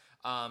all.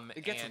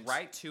 It gets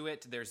right to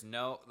it. There's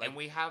no... and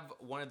we have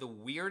one of the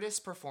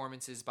weirdest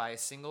performances by a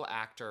single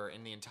actor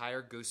in the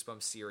entire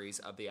Goosebumps series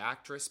of the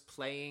actress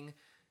playing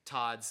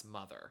Todd's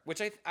mother.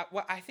 Which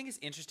what I think is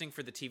interesting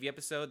for the TV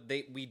episode.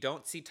 We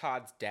don't see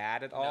Todd's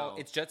dad at all. No.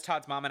 It's just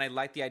Todd's mom, and I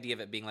like the idea of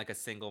it being like a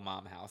single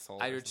mom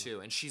household. I do too.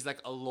 And she's like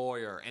a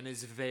lawyer and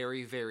is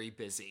very, very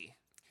busy.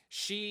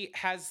 She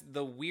has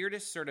the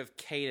weirdest sort of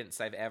cadence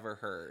I've ever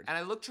heard. And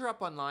I looked her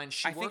up online.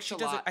 I think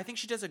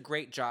she does a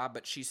great job,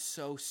 but she's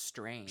so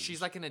strange.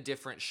 She's like in a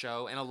different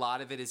show, and a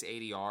lot of it is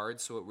 80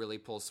 yards, so it really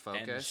pulls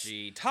focus. And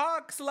she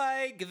talks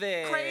like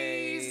this.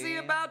 Crazy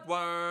about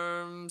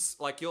worms.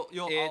 Like you'll.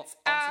 It's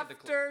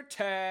after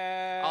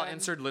 10. I'll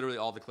insert literally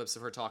all the clips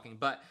of her talking.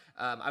 But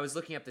I was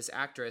looking up this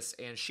actress,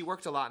 and she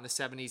worked a lot in the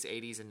 70s,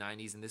 80s, and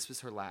 90s, and this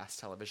was her last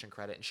television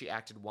credit. And she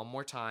acted one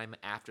more time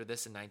after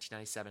this in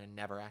 1997 and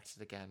never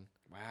acted again.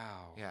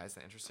 Wow. Yeah, isn't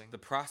that interesting? The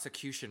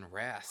prosecution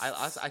rests.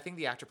 I think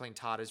the actor playing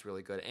Todd is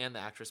really good, and the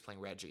actress playing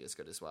Reggie is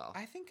good as well.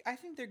 I think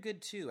they're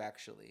good too,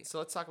 actually. So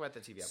let's talk about the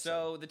TV episode.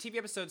 So the TV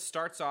episode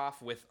starts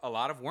off with a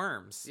lot of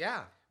worms.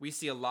 Yeah. We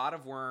see a lot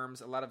of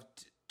worms, a lot of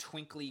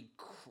twinkly,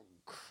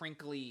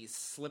 crinkly,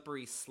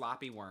 slippery,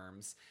 sloppy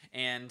worms,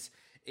 and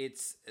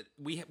it's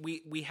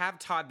we have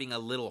Todd being a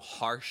little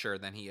harsher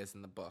than he is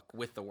in the book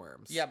with the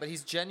worms. Yeah, but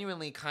he's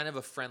genuinely kind of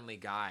a friendly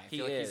guy. I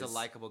feel like he's a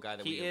likable guy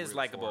that we is root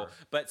likable. for.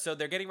 But so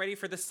they're getting ready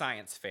for the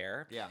science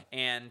fair. Yeah.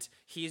 And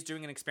he's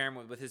doing an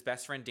experiment with his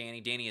best friend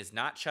Danny. Danny is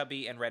not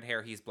chubby and red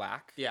hair, he's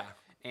black. Yeah.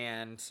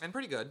 And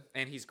pretty good.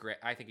 And he's great.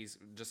 I think he's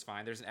just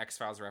fine. There's an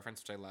X-Files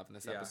reference, which I love in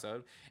this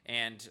episode.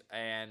 And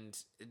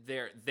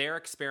their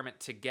experiment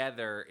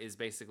together is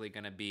basically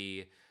going to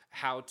be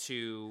how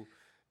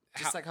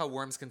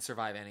worms can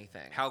survive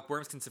anything. How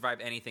worms can survive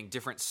anything.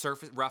 Different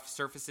rough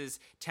surfaces,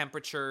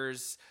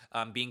 temperatures,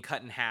 being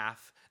cut in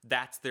half.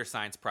 That's their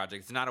science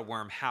project. It's not a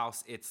worm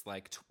house. It's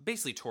like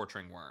basically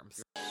torturing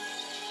worms.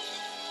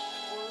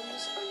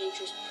 Worms are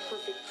nature's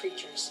perfect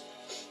creatures.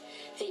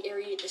 They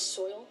aerate the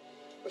soil,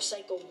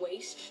 recycle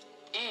waste,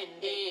 and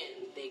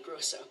they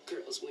gross out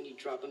girls when you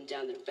drop them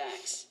down their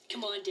backs.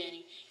 Come on,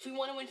 Danny. If we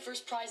want to win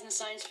first prize in the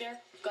science fair,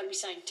 we've got to be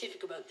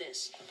scientific about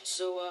this.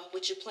 So,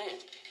 what's your plan?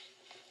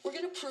 We're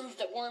going to prove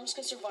that worms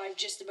can survive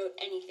just about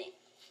anything.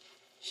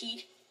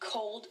 Heat,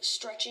 cold,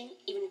 stretching,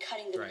 even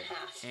cutting them in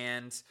half.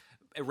 And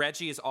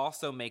Reggie is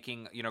also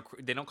making,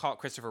 they don't call it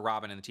Christopher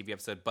Robin in the TV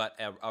episode, but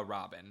a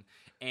Robin.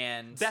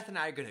 And Beth and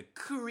I are going to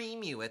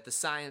cream you at the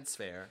science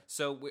fair.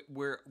 So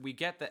we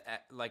get the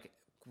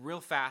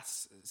real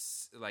fast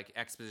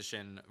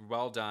exposition,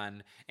 well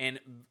done, and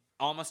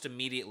almost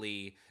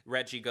immediately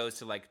Reggie goes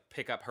to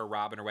pick up her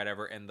Robin or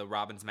whatever, and the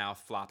Robin's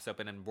mouth flops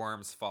open and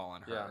worms fall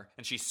on her,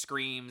 and she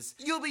screams,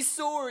 "You'll be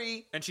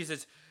sorry!" And she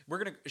says,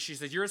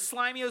 "You're as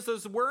slimy as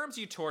those worms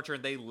you torture,"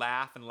 and they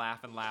laugh and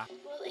laugh and laugh.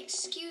 Well,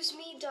 excuse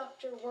me,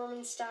 Dr.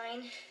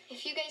 Wormenstein.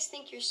 If you guys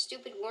think your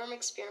stupid worm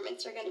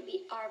experiments are going to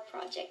be our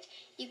project,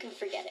 you can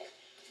forget it.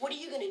 What are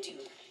you going to do?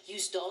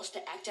 Use dolls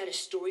to act out a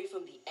story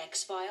from the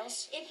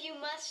X-Files? If you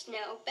must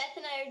know, Beth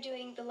and I are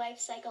doing the life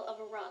cycle of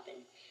a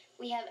robin.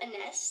 We have a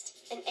nest,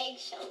 and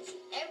eggshells,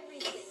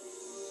 everything.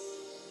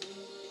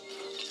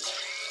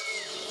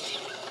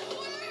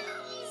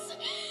 Worms!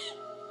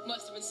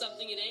 Must have been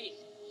something it ate.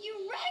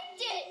 You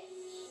wrecked it!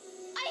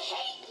 I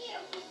hate you!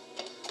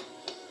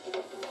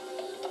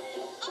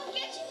 I'll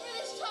get you for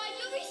this, Todd.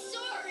 You'll be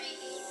sorry.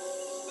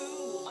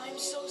 Ooh, I'm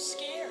so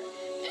scared.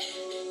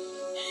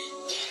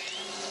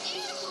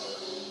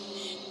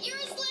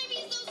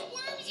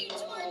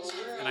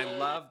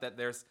 about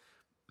that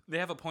they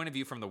have a point of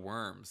view from the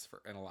worms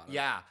in a lot of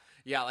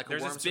Yeah, like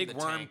There's worms this big from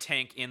the worm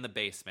tank in the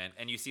basement,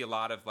 and you see a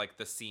lot of like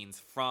the scenes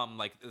from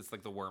like it's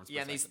like the worms.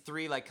 Yeah, and these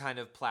three like kind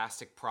of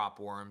plastic prop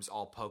worms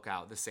all poke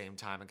out at the same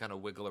time and kind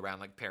of wiggle around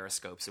like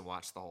periscopes and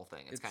watch the whole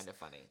thing. It's kind of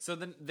funny. So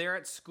then they're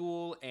at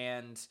school,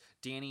 and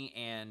Danny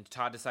and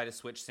Todd decide to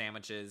switch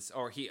sandwiches.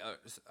 Or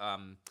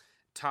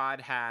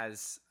Todd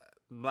has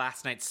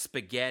last night's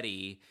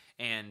spaghetti,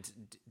 and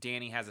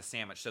Danny has a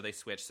sandwich, so they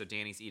switch. So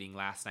Danny's eating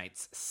last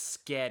night's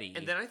sketty.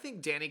 And then I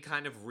think Danny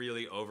kind of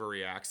really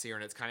overreacts here,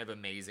 and it's kind of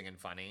amazing and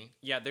funny.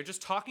 Yeah, they're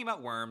just talking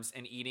about worms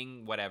and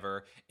eating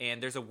whatever,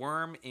 and there's a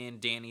worm in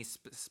Danny's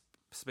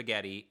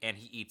spaghetti, and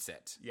he eats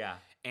it. Yeah.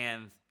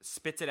 And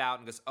spits it out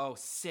and goes, "Oh,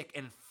 sick,"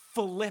 and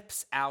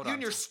flips out You on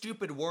and your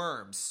stupid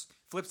worms.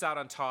 Flips out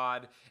on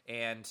Todd,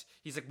 and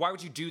he's like, "Why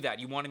would you do that?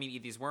 You wanted me to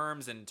eat these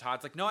worms?" And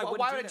Todd's like, "No, I wouldn't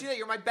Why do would I that." do that?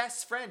 You're my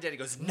best friend. Danny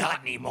goes, not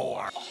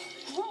anymore.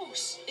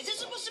 Gross. Is this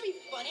supposed to be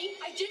funny?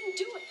 I didn't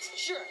do it.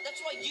 Sure,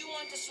 that's why you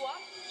want to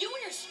swap? You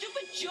and your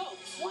stupid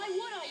jokes. Why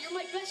would I? You're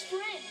my best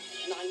friend.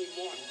 Not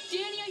anymore.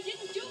 Danny, I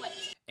didn't do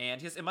it.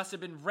 And it must have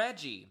been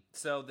Reggie.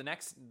 So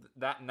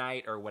that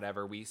night or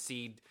whatever, we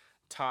see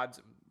Todd's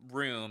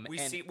room. We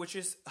see, which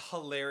is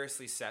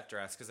hilariously set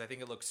dressed because I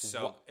think it looks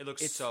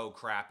It's so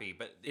crappy,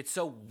 but it's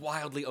so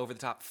wildly over the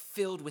top,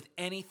 filled with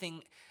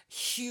anything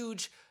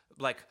huge,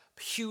 like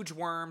huge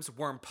worms,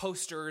 worm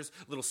posters,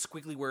 little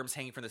squiggly worms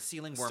hanging from the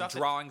ceiling, worm Stuff that-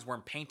 drawings,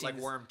 worm paintings,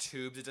 like worm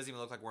tubes. It doesn't even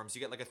look like worms.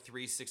 You get like a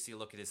 360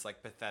 look at his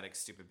like pathetic,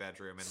 stupid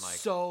bedroom, and like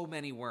so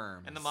many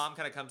worms. And the mom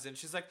kind of comes in.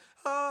 She's like,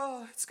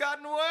 "Oh, it's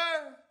gotten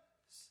worse."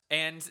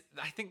 And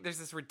I think there's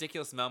this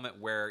ridiculous moment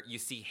where you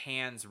see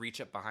hands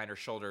reach up behind her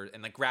shoulder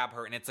and like grab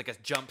her, and it's like a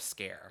jump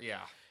scare.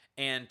 Yeah.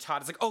 And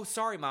Todd is like, "Oh,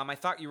 sorry, Mom. I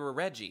thought you were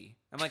Reggie."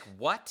 I'm like,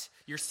 "What?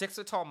 Your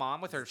 6-foot-tall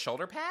mom with her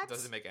shoulder pads?"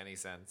 Doesn't make any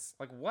sense.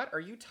 Like, what are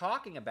you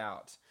talking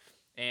about?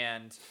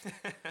 And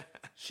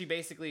she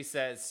basically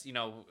says, you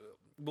know,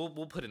 we'll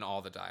put in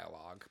all the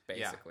dialogue.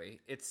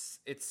 Basically, it's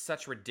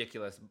such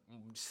ridiculous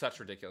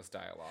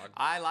dialogue.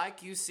 I like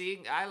to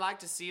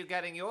see you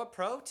getting your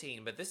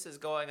protein, but this is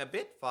going a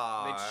bit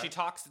far.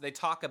 They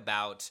talk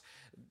about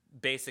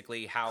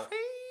basically how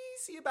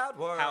crazy about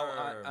worms.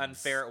 how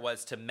unfair it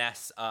was to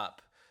mess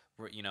up,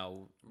 you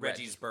know,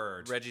 Reggie's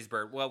bird.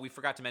 Well, we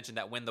forgot to mention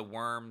that when the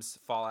worms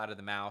fall out of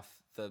the mouth,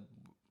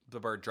 the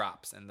bird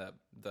drops and the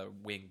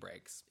wing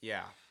breaks.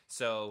 Yeah.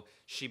 So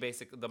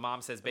the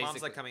mom says basically,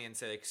 mom's like coming in and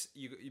saying,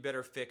 you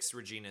better fix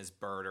Regina's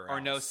bird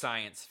or no else.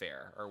 science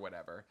fair or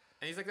whatever.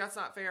 And he's like, that's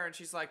not fair. And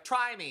she's like,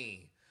 try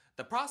me.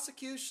 The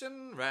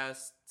prosecution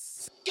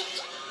rests.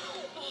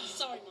 Oh,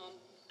 sorry, Mom.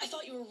 I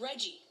thought you were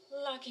Reggie.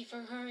 Lucky for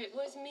her, it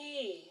was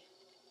me.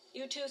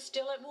 You two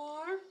still at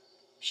war?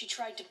 She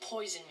tried to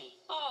poison me.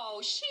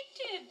 Oh, she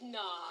did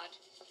not.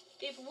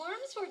 If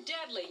worms were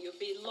deadly, you'd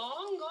be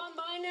long gone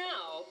by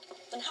now.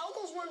 Then how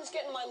those worms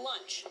get in my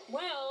lunch?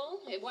 Well,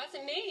 it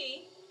wasn't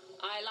me.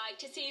 I like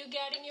to see you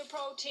getting your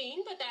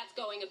protein, but that's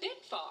going a bit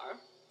far.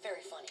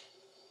 Very funny.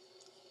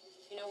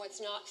 You know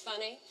what's not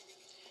funny?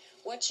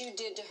 What you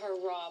did to her,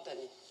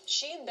 Robin.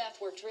 She and Beth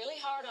worked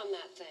really hard on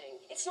that thing.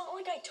 It's not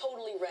like I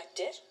totally wrecked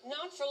it.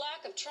 Not for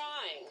lack of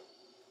trying.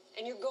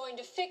 And you're going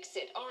to fix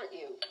it, aren't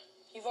you?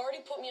 You've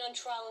already put me on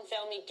trial and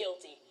found me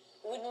guilty.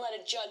 You wouldn't let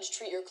a judge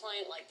treat your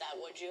client like that,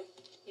 would you?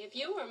 If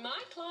you were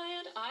my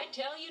client, I'd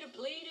tell you to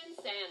plead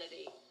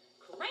insanity.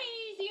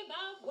 Crazy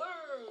about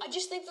worms. I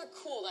just think they're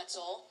cool, that's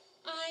all.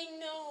 I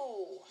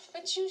know,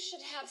 but you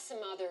should have some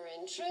other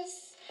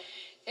interests.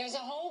 There's a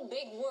whole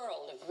big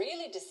world of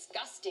really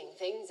disgusting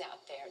things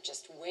out there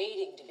just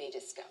waiting to be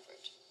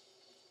discovered.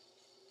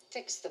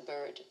 Fix the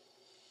bird.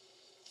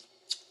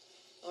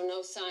 Oh,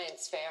 no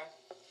science fair.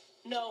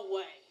 No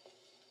way.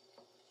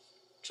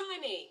 Try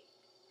me.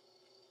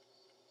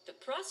 The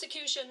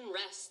prosecution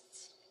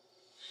rests.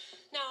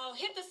 Now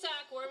hit the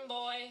sack, worm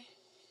boy.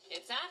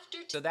 It's after.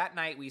 So that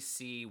night we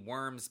see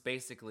worms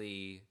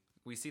basically.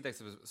 We see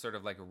this sort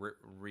of like a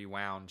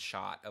rewound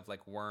shot of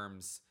like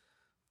worms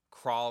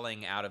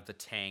crawling out of the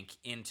tank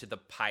into the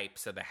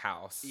pipes of the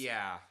house.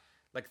 Yeah.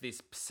 Like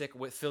these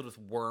filled with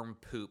worm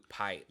poop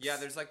pipes. Yeah,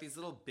 there's like these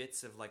little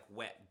bits of like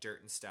wet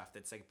dirt and stuff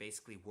that's like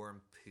basically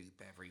worm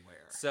poop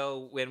everywhere.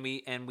 So when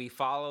we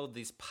follow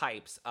these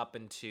pipes up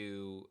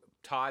into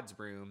Todd's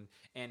room,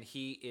 and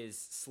he is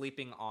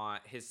sleeping on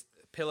his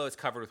pillow is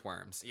covered with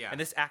worms. Yeah. And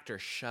this actor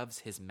shoves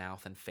his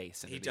mouth and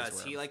face into He these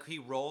does. worms. He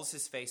rolls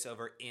his face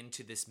over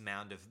into this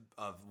mound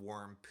of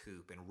worm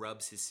poop and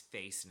rubs his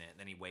face in it. And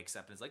then he wakes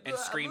up and is like, and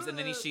screams, and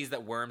then he "Ugh." sees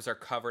that worms are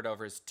covered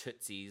over his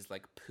tootsies,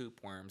 like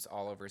poop worms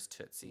all over his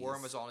tootsies.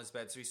 Worm was all in his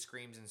bed, so he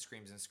screams and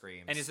screams and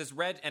screams. And he says,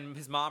 and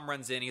his mom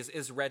runs in. He says,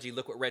 "Is Reggie?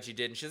 Look what Reggie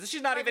did." And she says,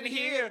 "She's not even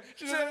here.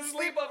 She's on a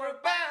sleepover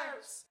at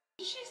Beth's."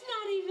 She's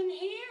not even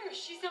here.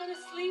 She's on a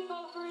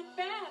sleepover at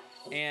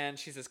Beth. And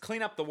she says,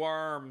 "Clean up the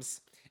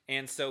worms."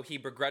 And so he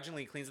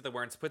begrudgingly cleans up the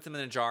worms, puts them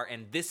in a jar,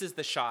 and this is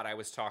the shot I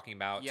was talking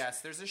about.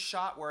 Yes, there's a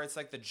shot where it's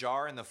like the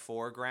jar in the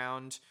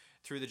foreground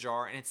through the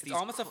jar, and it's It's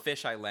almost a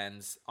fisheye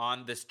lens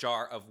on this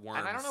jar of worms.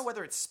 And I don't know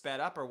whether it's sped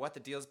up or what the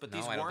deal is, but No,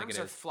 these I don't think worms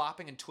it are is.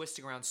 flopping and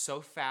twisting around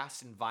so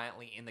fast and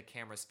violently in the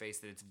camera's face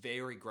that it's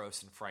very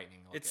gross and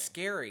frightening looking. It's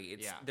scary.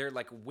 Yeah. They're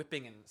like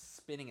whipping and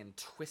spinning and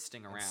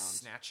twisting And around.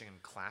 snatching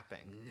and clapping.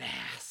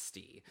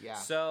 Nasty. Yeah.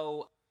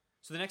 So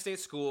the next day at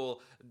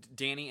school,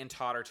 Danny and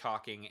Todd are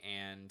talking,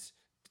 and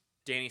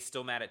Danny's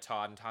still mad at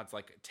Todd, and Todd's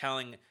like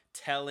telling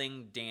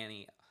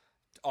Danny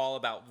all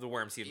about the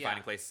worms he had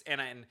finding place.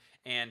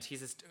 And he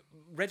says,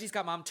 Reggie's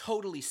got Mom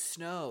totally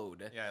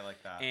snowed. Yeah, I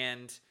like that.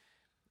 And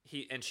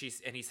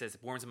he says,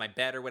 worms in my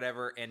bed or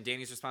whatever, and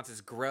Danny's response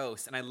is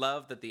gross. And I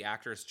love that the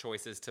actor's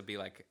choice is to be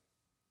like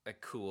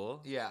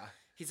cool. Yeah.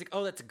 He's like,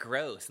 oh, that's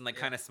gross, and like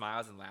kind of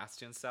smiles and laughs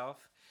to himself.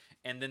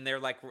 And then their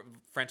like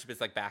friendship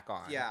is like back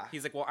on. Yeah.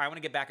 He's like, well, I want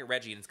to get back at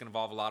Reggie, and it's going to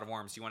involve a lot of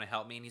worms. Do you want to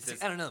help me? And he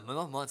says, I don't know. My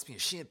mom wants me to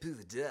shampoo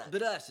the duck.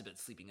 but I've been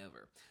sleeping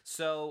over.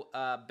 So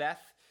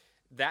Beth,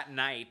 that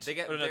night, They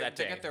get that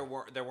day. they get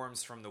their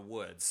worms from the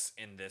woods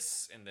in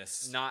this.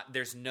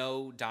 There's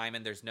no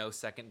diamond. There's no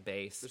second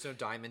base. There's no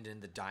diamond in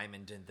the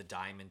diamond in the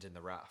diamond in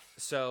the rough.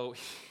 So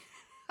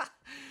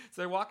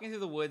they're walking through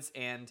the woods,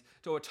 and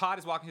Todd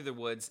is walking through the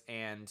woods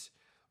and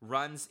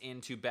runs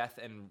into Beth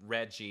and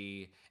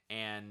Reggie,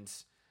 and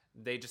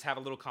they just have a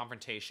little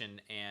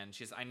confrontation. And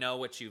she's, I know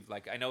what you've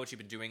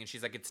been doing. And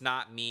she's like, it's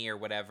not me or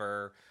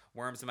whatever.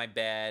 Worms in my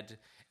bed.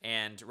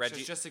 And Reggie,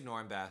 She's just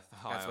ignoring Beth.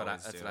 that's what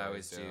I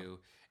always do.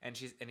 And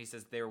he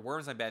says, there were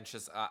worms in my bed. And she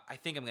says, I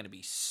think I'm gonna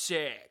be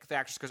sick. The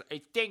actress goes,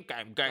 I think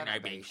I'm gonna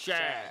be sick.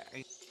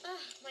 Ugh,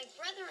 my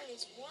brother and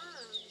his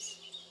worms.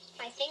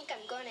 I think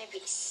I'm gonna be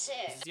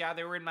sick. Yeah,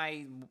 they were in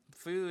my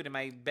food in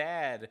my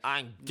bed.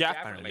 I'm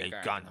definitely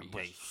gonna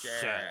be sick.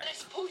 And I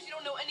suppose you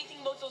don't know anything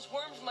about those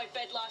worms in my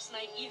bed last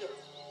night either.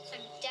 I'm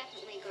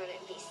definitely gonna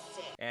be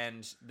sick.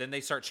 And then they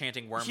start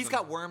chanting worms. He's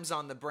got worms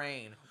on the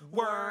brain.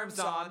 Worms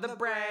on the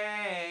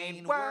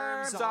brain.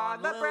 Worms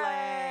on the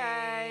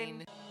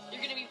brain.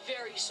 You're gonna be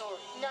very sorry.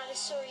 Not as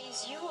sorry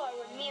as you are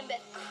when me and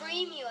Beth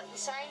cream you at the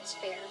science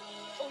fair.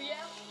 Oh yeah?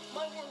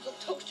 My worms will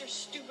toast your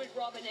stupid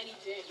Robin any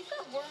day. You've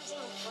got worms in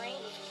your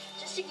brain.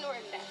 Just ignore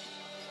him, Beth.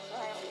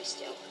 I always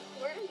do.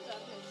 Worms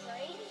on the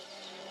brain.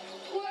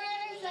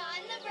 Worms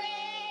on the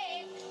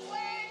brain.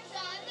 Worms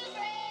on the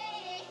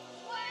brain.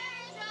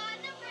 Worms on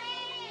the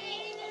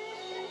brain.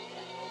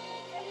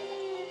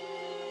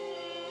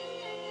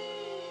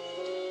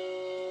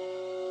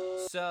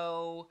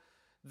 So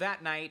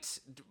that night,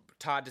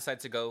 Todd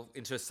decides to go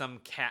into some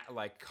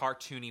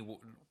cartoony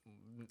woods.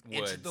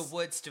 Into the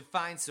woods to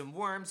find some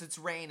worms. It's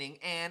raining,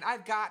 and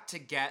I've got to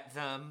get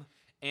them.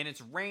 And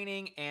it's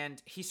raining,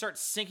 and he starts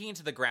sinking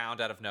into the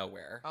ground out of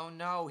nowhere. Oh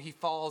no, he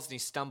falls and he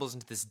stumbles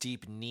into this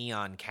deep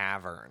neon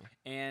cavern.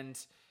 And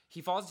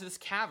he falls into this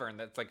cavern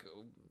that's like,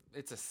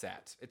 it's a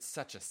set. It's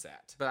such a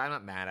set. But I'm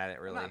not mad at it,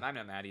 really. I'm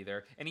not mad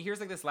either. And he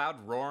hears like this loud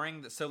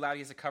roaring that's so loud he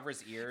has to cover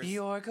his ears.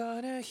 You're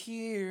gonna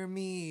hear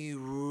me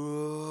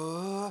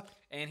roar.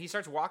 And he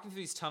starts walking through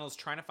these tunnels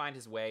trying to find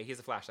his way. He has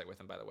a flashlight with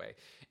him, by the way.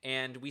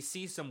 And we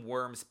see some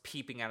worms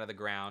peeping out of the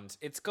ground.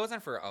 It goes on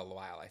for a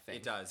while, I think.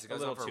 It does. It A goes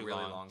little on for a too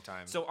really long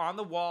time. So on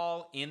the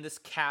wall in this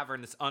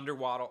cavern, this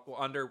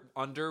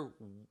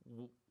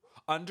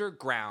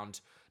underground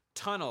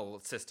tunnel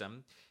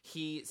system,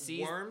 he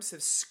sees Worms have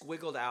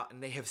squiggled out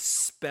and they have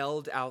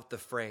spelled out the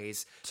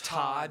phrase,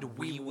 Todd,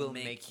 we will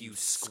make you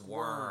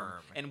squirm.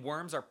 And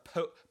worms are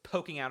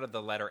poking out of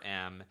the letter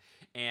M.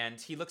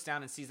 And he looks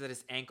down and sees that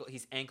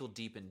he's ankle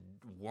deep in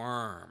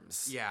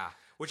worms. Yeah,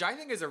 which I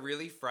think is a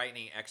really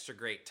frightening, extra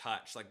great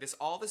touch. Like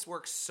all this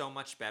works so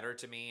much better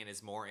to me and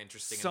is more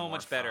interesting. So and more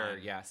much better, fun.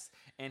 yes.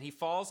 And he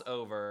falls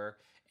over,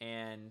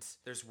 and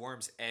there's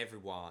worms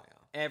everywhere.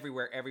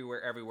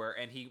 Everywhere.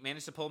 And he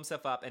managed to pull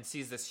himself up and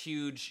sees this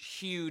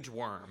huge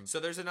worm. So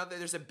there's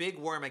a big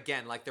worm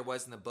again, like there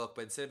was in the book,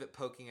 but instead of it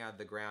poking out of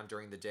the ground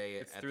during the day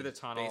It's at through the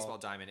tunnel. baseball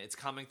diamond, it's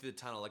coming through the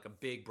tunnel like a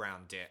big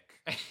brown dick.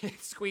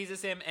 It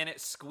squeezes him, and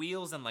it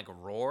squeals and like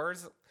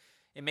roars.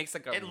 It makes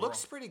like a. It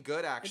looks pretty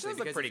good, actually. It does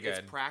look because pretty good.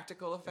 It's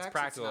practical effects. It's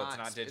practical. It's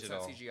not digital.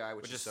 It's not CGI,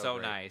 which is so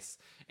great. nice.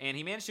 And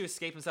he managed to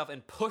escape himself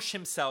and push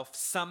himself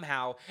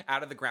somehow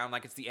out of the ground,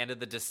 like it's the end of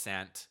the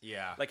descent.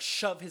 Yeah. Like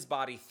shove his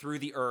body through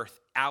the earth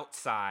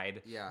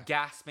outside, Yeah.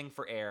 gasping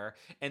for air,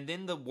 and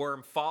then the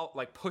worm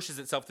pushes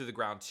itself through the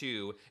ground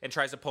too and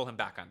tries to pull him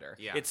back under.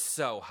 Yeah. It's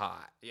so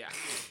hot. Yeah.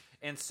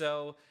 And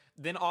so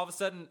then all of a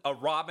sudden a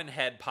robin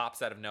head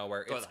pops out of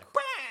nowhere. It's like,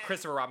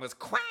 Christopher Robin goes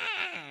quack,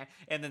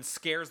 and then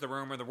scares the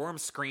worm, and the worm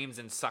screams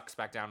and sucks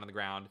back down on the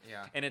ground.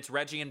 Yeah. And it's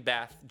Reggie and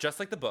Beth, just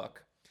like the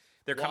book.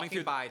 They're coming Walking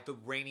through by the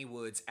rainy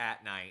woods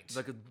at night.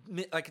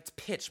 like it's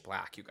pitch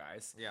black, you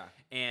guys. Yeah.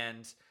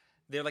 And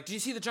they're like, "Do you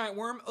see the giant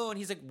worm?" Oh, and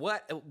he's like,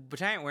 "What?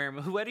 Giant worm?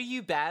 What are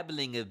you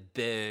babbling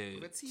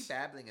about?" What's he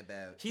babbling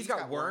about? He's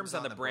got worms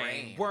on the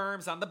brain.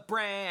 Worms on the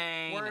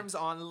brain. Worms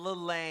on the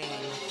lane.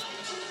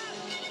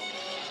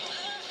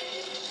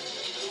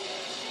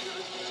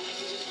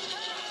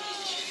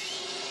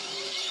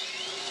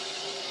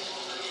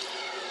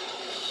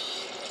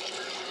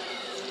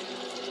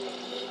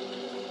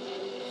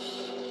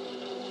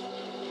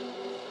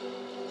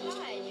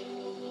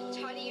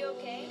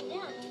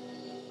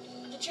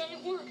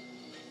 giant worm.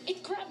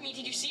 It grabbed me.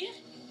 Did you see it?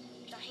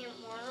 Giant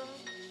worm?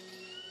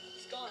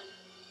 It's gone.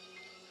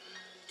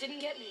 Didn't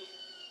get me.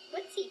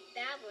 What's he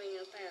babbling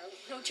about?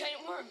 No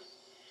giant worm.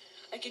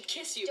 I could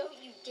kiss you. Don't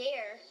you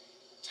dare.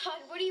 Todd,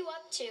 what are you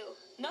up to?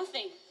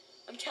 Nothing.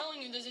 I'm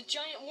telling you, there's a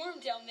giant worm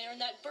down there,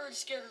 and that bird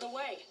scared it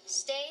away.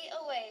 Stay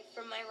away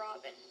from my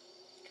Robin.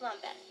 Come on,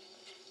 Beth.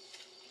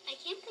 I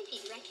can't believe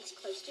he'd wreck his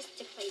clothes just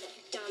to play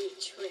that dumb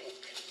trick.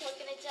 What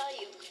can I tell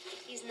you?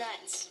 He's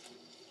nuts.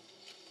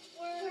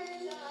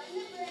 Worms on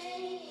the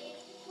brain,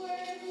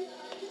 worms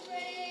on the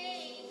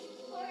brain,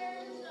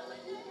 worms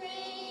on the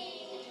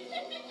brain.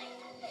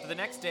 So the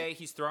next day,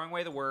 he's throwing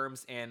away the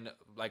worms and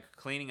like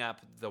cleaning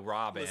up the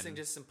Robin. Listening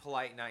to some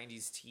polite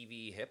 90s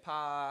TV hip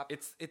hop.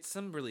 It's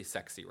some really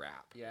sexy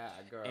rap. Yeah,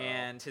 girl.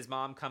 And his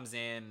mom comes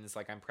in and is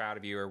like, "I'm proud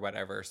of you," or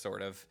whatever,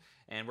 sort of.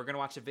 And we're gonna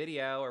watch a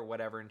video or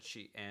whatever.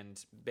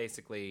 And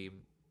basically,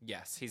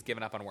 yes, he's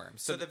given up on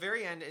worms. So at the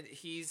very end,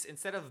 he's,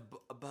 instead of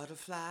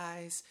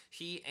butterflies,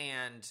 he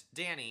and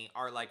Danny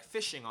are like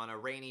fishing on a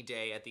rainy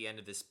day at the end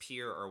of this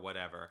pier or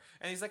whatever.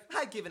 And he's like,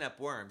 "I've given up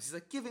worms." He's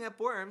like, "Giving up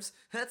worms?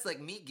 That's like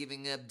me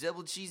giving up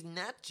double cheese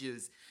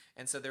nachos."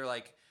 And so they're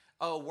like,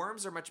 "Oh,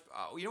 worms are much,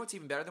 oh, you know what's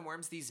even better than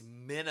worms? These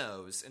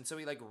minnows." And so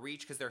he like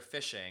because they're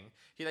fishing,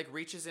 he like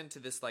reaches into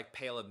this like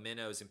pail of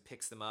minnows and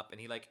picks them up,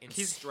 and he like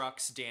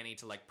instructs Danny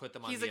to like put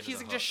them on he's the like, end he's of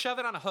the like, hook. just shove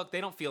it on a hook.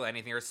 They don't feel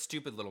anything. Or a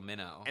stupid little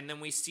minnow. And then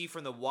we see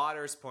from the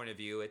water's point of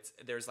view,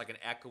 there's like an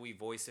echoey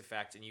voice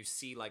effect, and you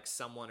see like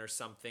someone or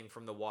something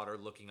from the water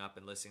looking up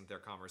and listening to their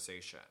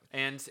conversation.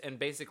 And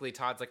basically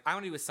Todd's like, "I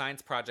want to do a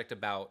science project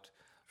about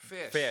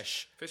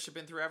Fish have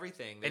been through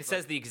everything. And it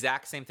says the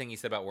exact same thing he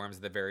said about worms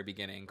at the very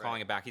beginning,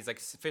 calling it back. He's like,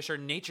 "Fish are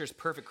nature's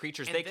perfect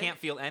creatures. They can't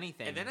feel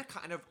anything." And then it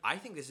kind of, I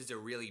think this is a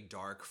really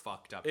dark,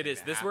 fucked up. It thing is.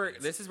 that This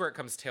happens. is where it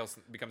becomes Tales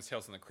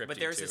from the Crypt. But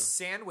there's too. a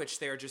sandwich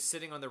there just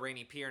sitting on the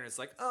rainy pier, and it's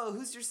like, "Oh,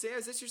 who's your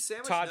sandwich? Is this your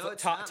sandwich?" Todd's, No,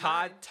 it's not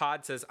mine.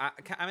 Todd says, I'm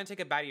gonna take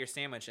a bite of your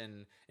sandwich,"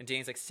 and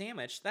Danny's like,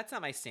 "Sandwich? That's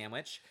not my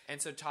sandwich."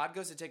 And so Todd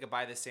goes to take a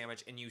bite of the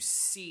sandwich, and you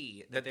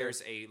see that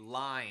there's a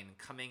line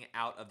coming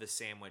out of the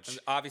sandwich, And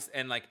obviously,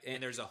 and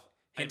there's a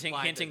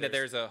hinting that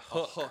there's a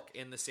hook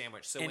in the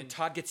sandwich. So and when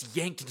Todd gets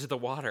yanked into the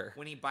water.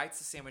 When he bites,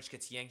 the sandwich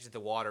gets yanked into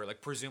the water,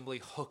 like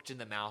presumably hooked in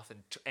the mouth,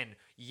 and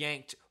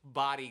yanked,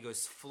 body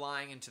goes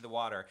flying into the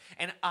water.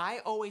 And I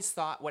always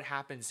thought what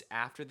happens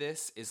after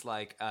this is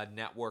like a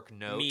network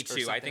note. Me or too.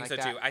 I something think like so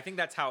that. too. I think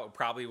that's how it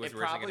probably was. It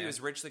probably was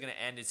originally going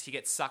to end. Is he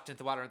gets sucked into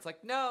the water, and it's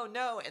like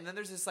no, and then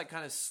there's this like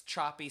kind of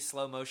choppy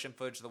slow motion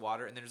footage of the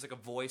water, and then there's like a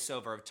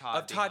voiceover of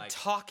Todd being like,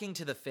 talking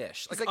to the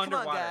fish, he's like, "Come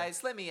on,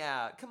 guys, let me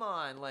out. Come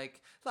on, like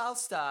I'll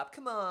stop.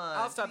 Come on,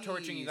 I'll stop please.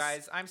 torturing you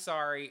guys. I'm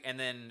sorry." And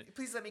then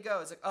Please let me go.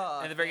 It's like,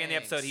 oh, at the very end of the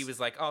thanks. episode, he was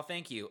like, "Oh,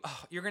 thank you.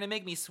 Oh, you're gonna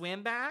make me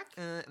swim back?"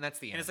 And that's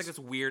the end. And it's like this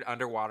weird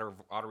underwater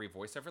watery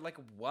voiceover. Like,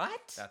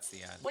 what? That's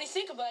the end. When you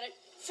think about it,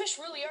 fish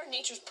really are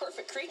nature's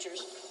perfect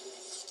creatures.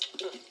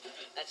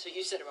 That's what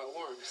you said about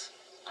worms.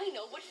 I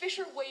know, but fish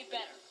are way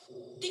better.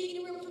 They've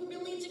been around for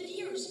millions of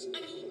years.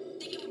 I mean,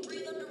 they can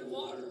breathe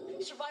underwater,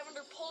 survive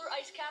under polar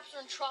ice caps or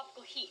in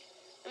tropical heat.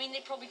 I mean,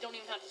 they probably don't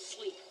even have to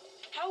sleep.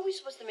 How are we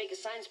supposed to make a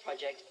science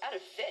project out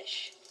of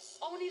fish?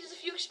 All we need is a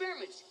few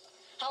experiments.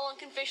 How long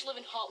can fish live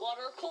in hot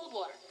water or cold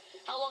water?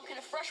 How long can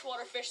a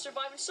freshwater fish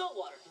survive in salt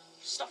water?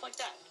 Stuff like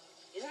that.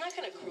 Isn't that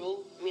kind of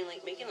cruel? I mean,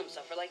 like, making them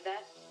suffer like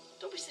that?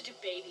 Don't be such a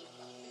baby.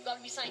 You've got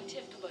to be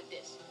scientific about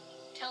this.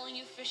 Telling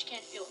you fish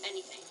can't feel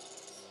anything.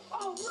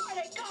 All right,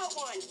 I got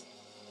one.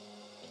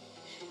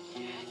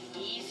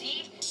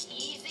 Easy,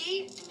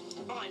 easy.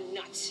 Oh,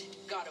 nuts.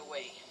 Got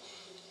away.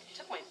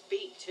 Took my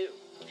bait, too.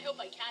 I hope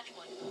I catch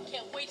one.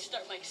 Can't wait to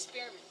start my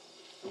experiment.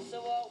 So,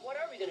 what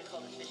are we going to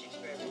call this fish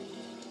experiment?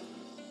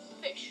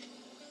 Fish.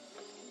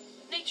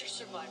 Nature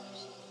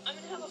survivors. I'm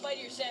going to have a bite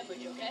of your sandwich,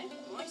 okay?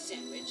 My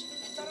sandwich?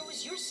 I thought it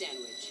was your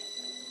sandwich.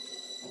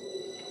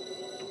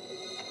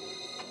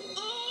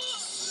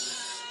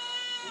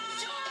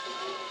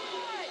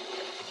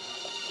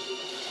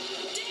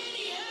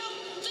 Danny, help!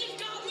 They've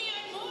got me,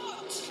 I'm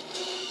hooked!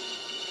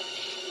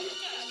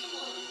 Come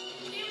on.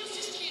 I was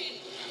just kidding.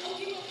 I'll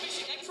give you up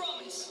fishing, I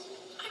promise.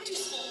 I'm too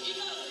small. You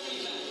gotta throw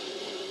me back.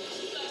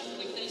 You guys are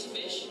like nice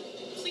fish.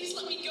 Please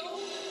let me go.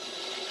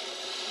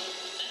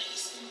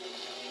 Thanks.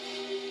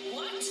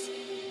 What?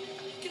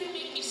 Gonna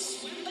make me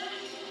swim back?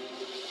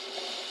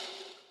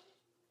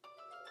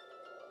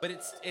 But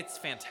it's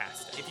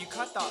fantastic. If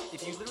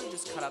you literally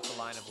just cut out the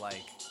line of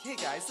like, "Hey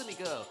guys, let me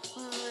go,"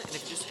 and if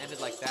it just ended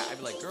like that, I'd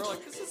be like, "Girl,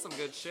 like this is some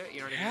good shit." You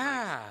know what I mean?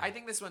 Yeah. Like, I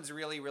think this one's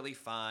really, really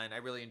fun. I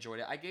really enjoyed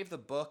it. I gave the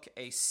book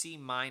a C-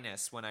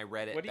 when I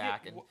read it What do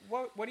back. you And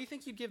what do you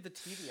think you'd give the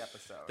TV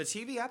episode? the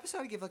TV episode,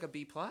 I give like a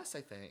B+. I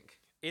think.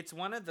 It's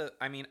one of the.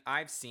 I mean,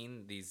 I've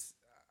seen these.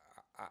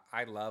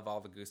 I love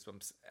all the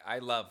Goosebumps. I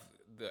love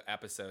the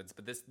episodes,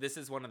 but this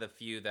is one of the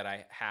few that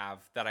I have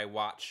that I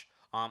watch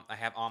I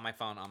have on my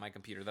phone, on my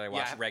computer that I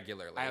watch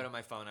regularly. I have it on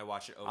my phone. I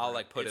watch it over. I'll,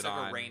 like, put it's it like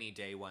on. a rainy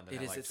day one that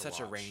It I is. like It's to such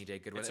a watch. rainy day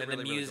good one. It's And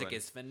really, the really music good.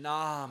 is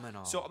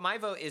phenomenal. So my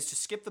vote is to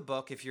skip the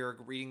book if you're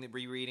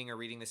rereading or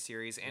reading the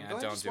series, and Yeah, go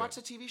ahead don't and just do watch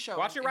it. the TV show.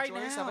 Watch and it right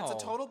enjoy yourself. It's now.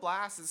 a total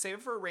blast. And save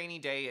it for a rainy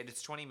day, and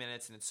it's 20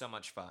 minutes, and it's so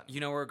much fun. you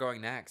know where we're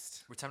going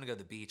next? We're time to go to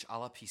the beach, a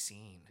la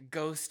piscine.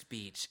 Ghost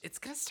Beach. It's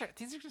gonna start.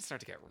 Things are gonna start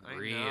to get I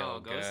real know,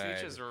 good. Ghost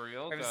Beach is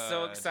real I'm good.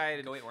 so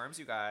excited. Go eat worms,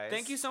 you guys.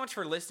 Thank you so much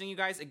for listening, you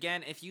guys.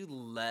 Again, if you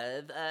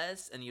love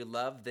us and you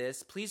love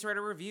this, please write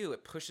a review.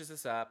 It pushes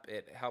us up.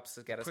 It helps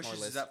us get us more Pushes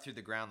lists. us up through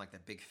the ground like the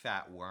big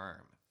fat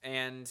worm.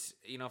 And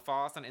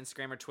follow us on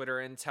Instagram or Twitter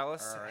and tell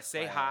us,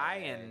 say hi,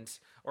 and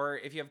or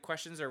if you have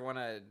questions or want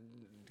to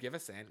give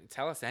us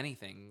tell us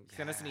anything.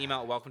 Send us an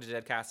email at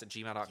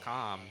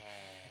welcome-to-deadcast@gmail.com.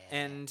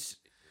 And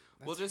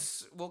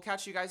We'll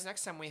catch you guys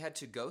next time we head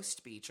to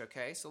Ghost Beach.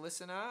 Okay, so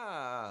listen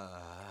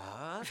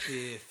up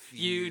if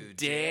you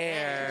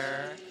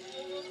dare.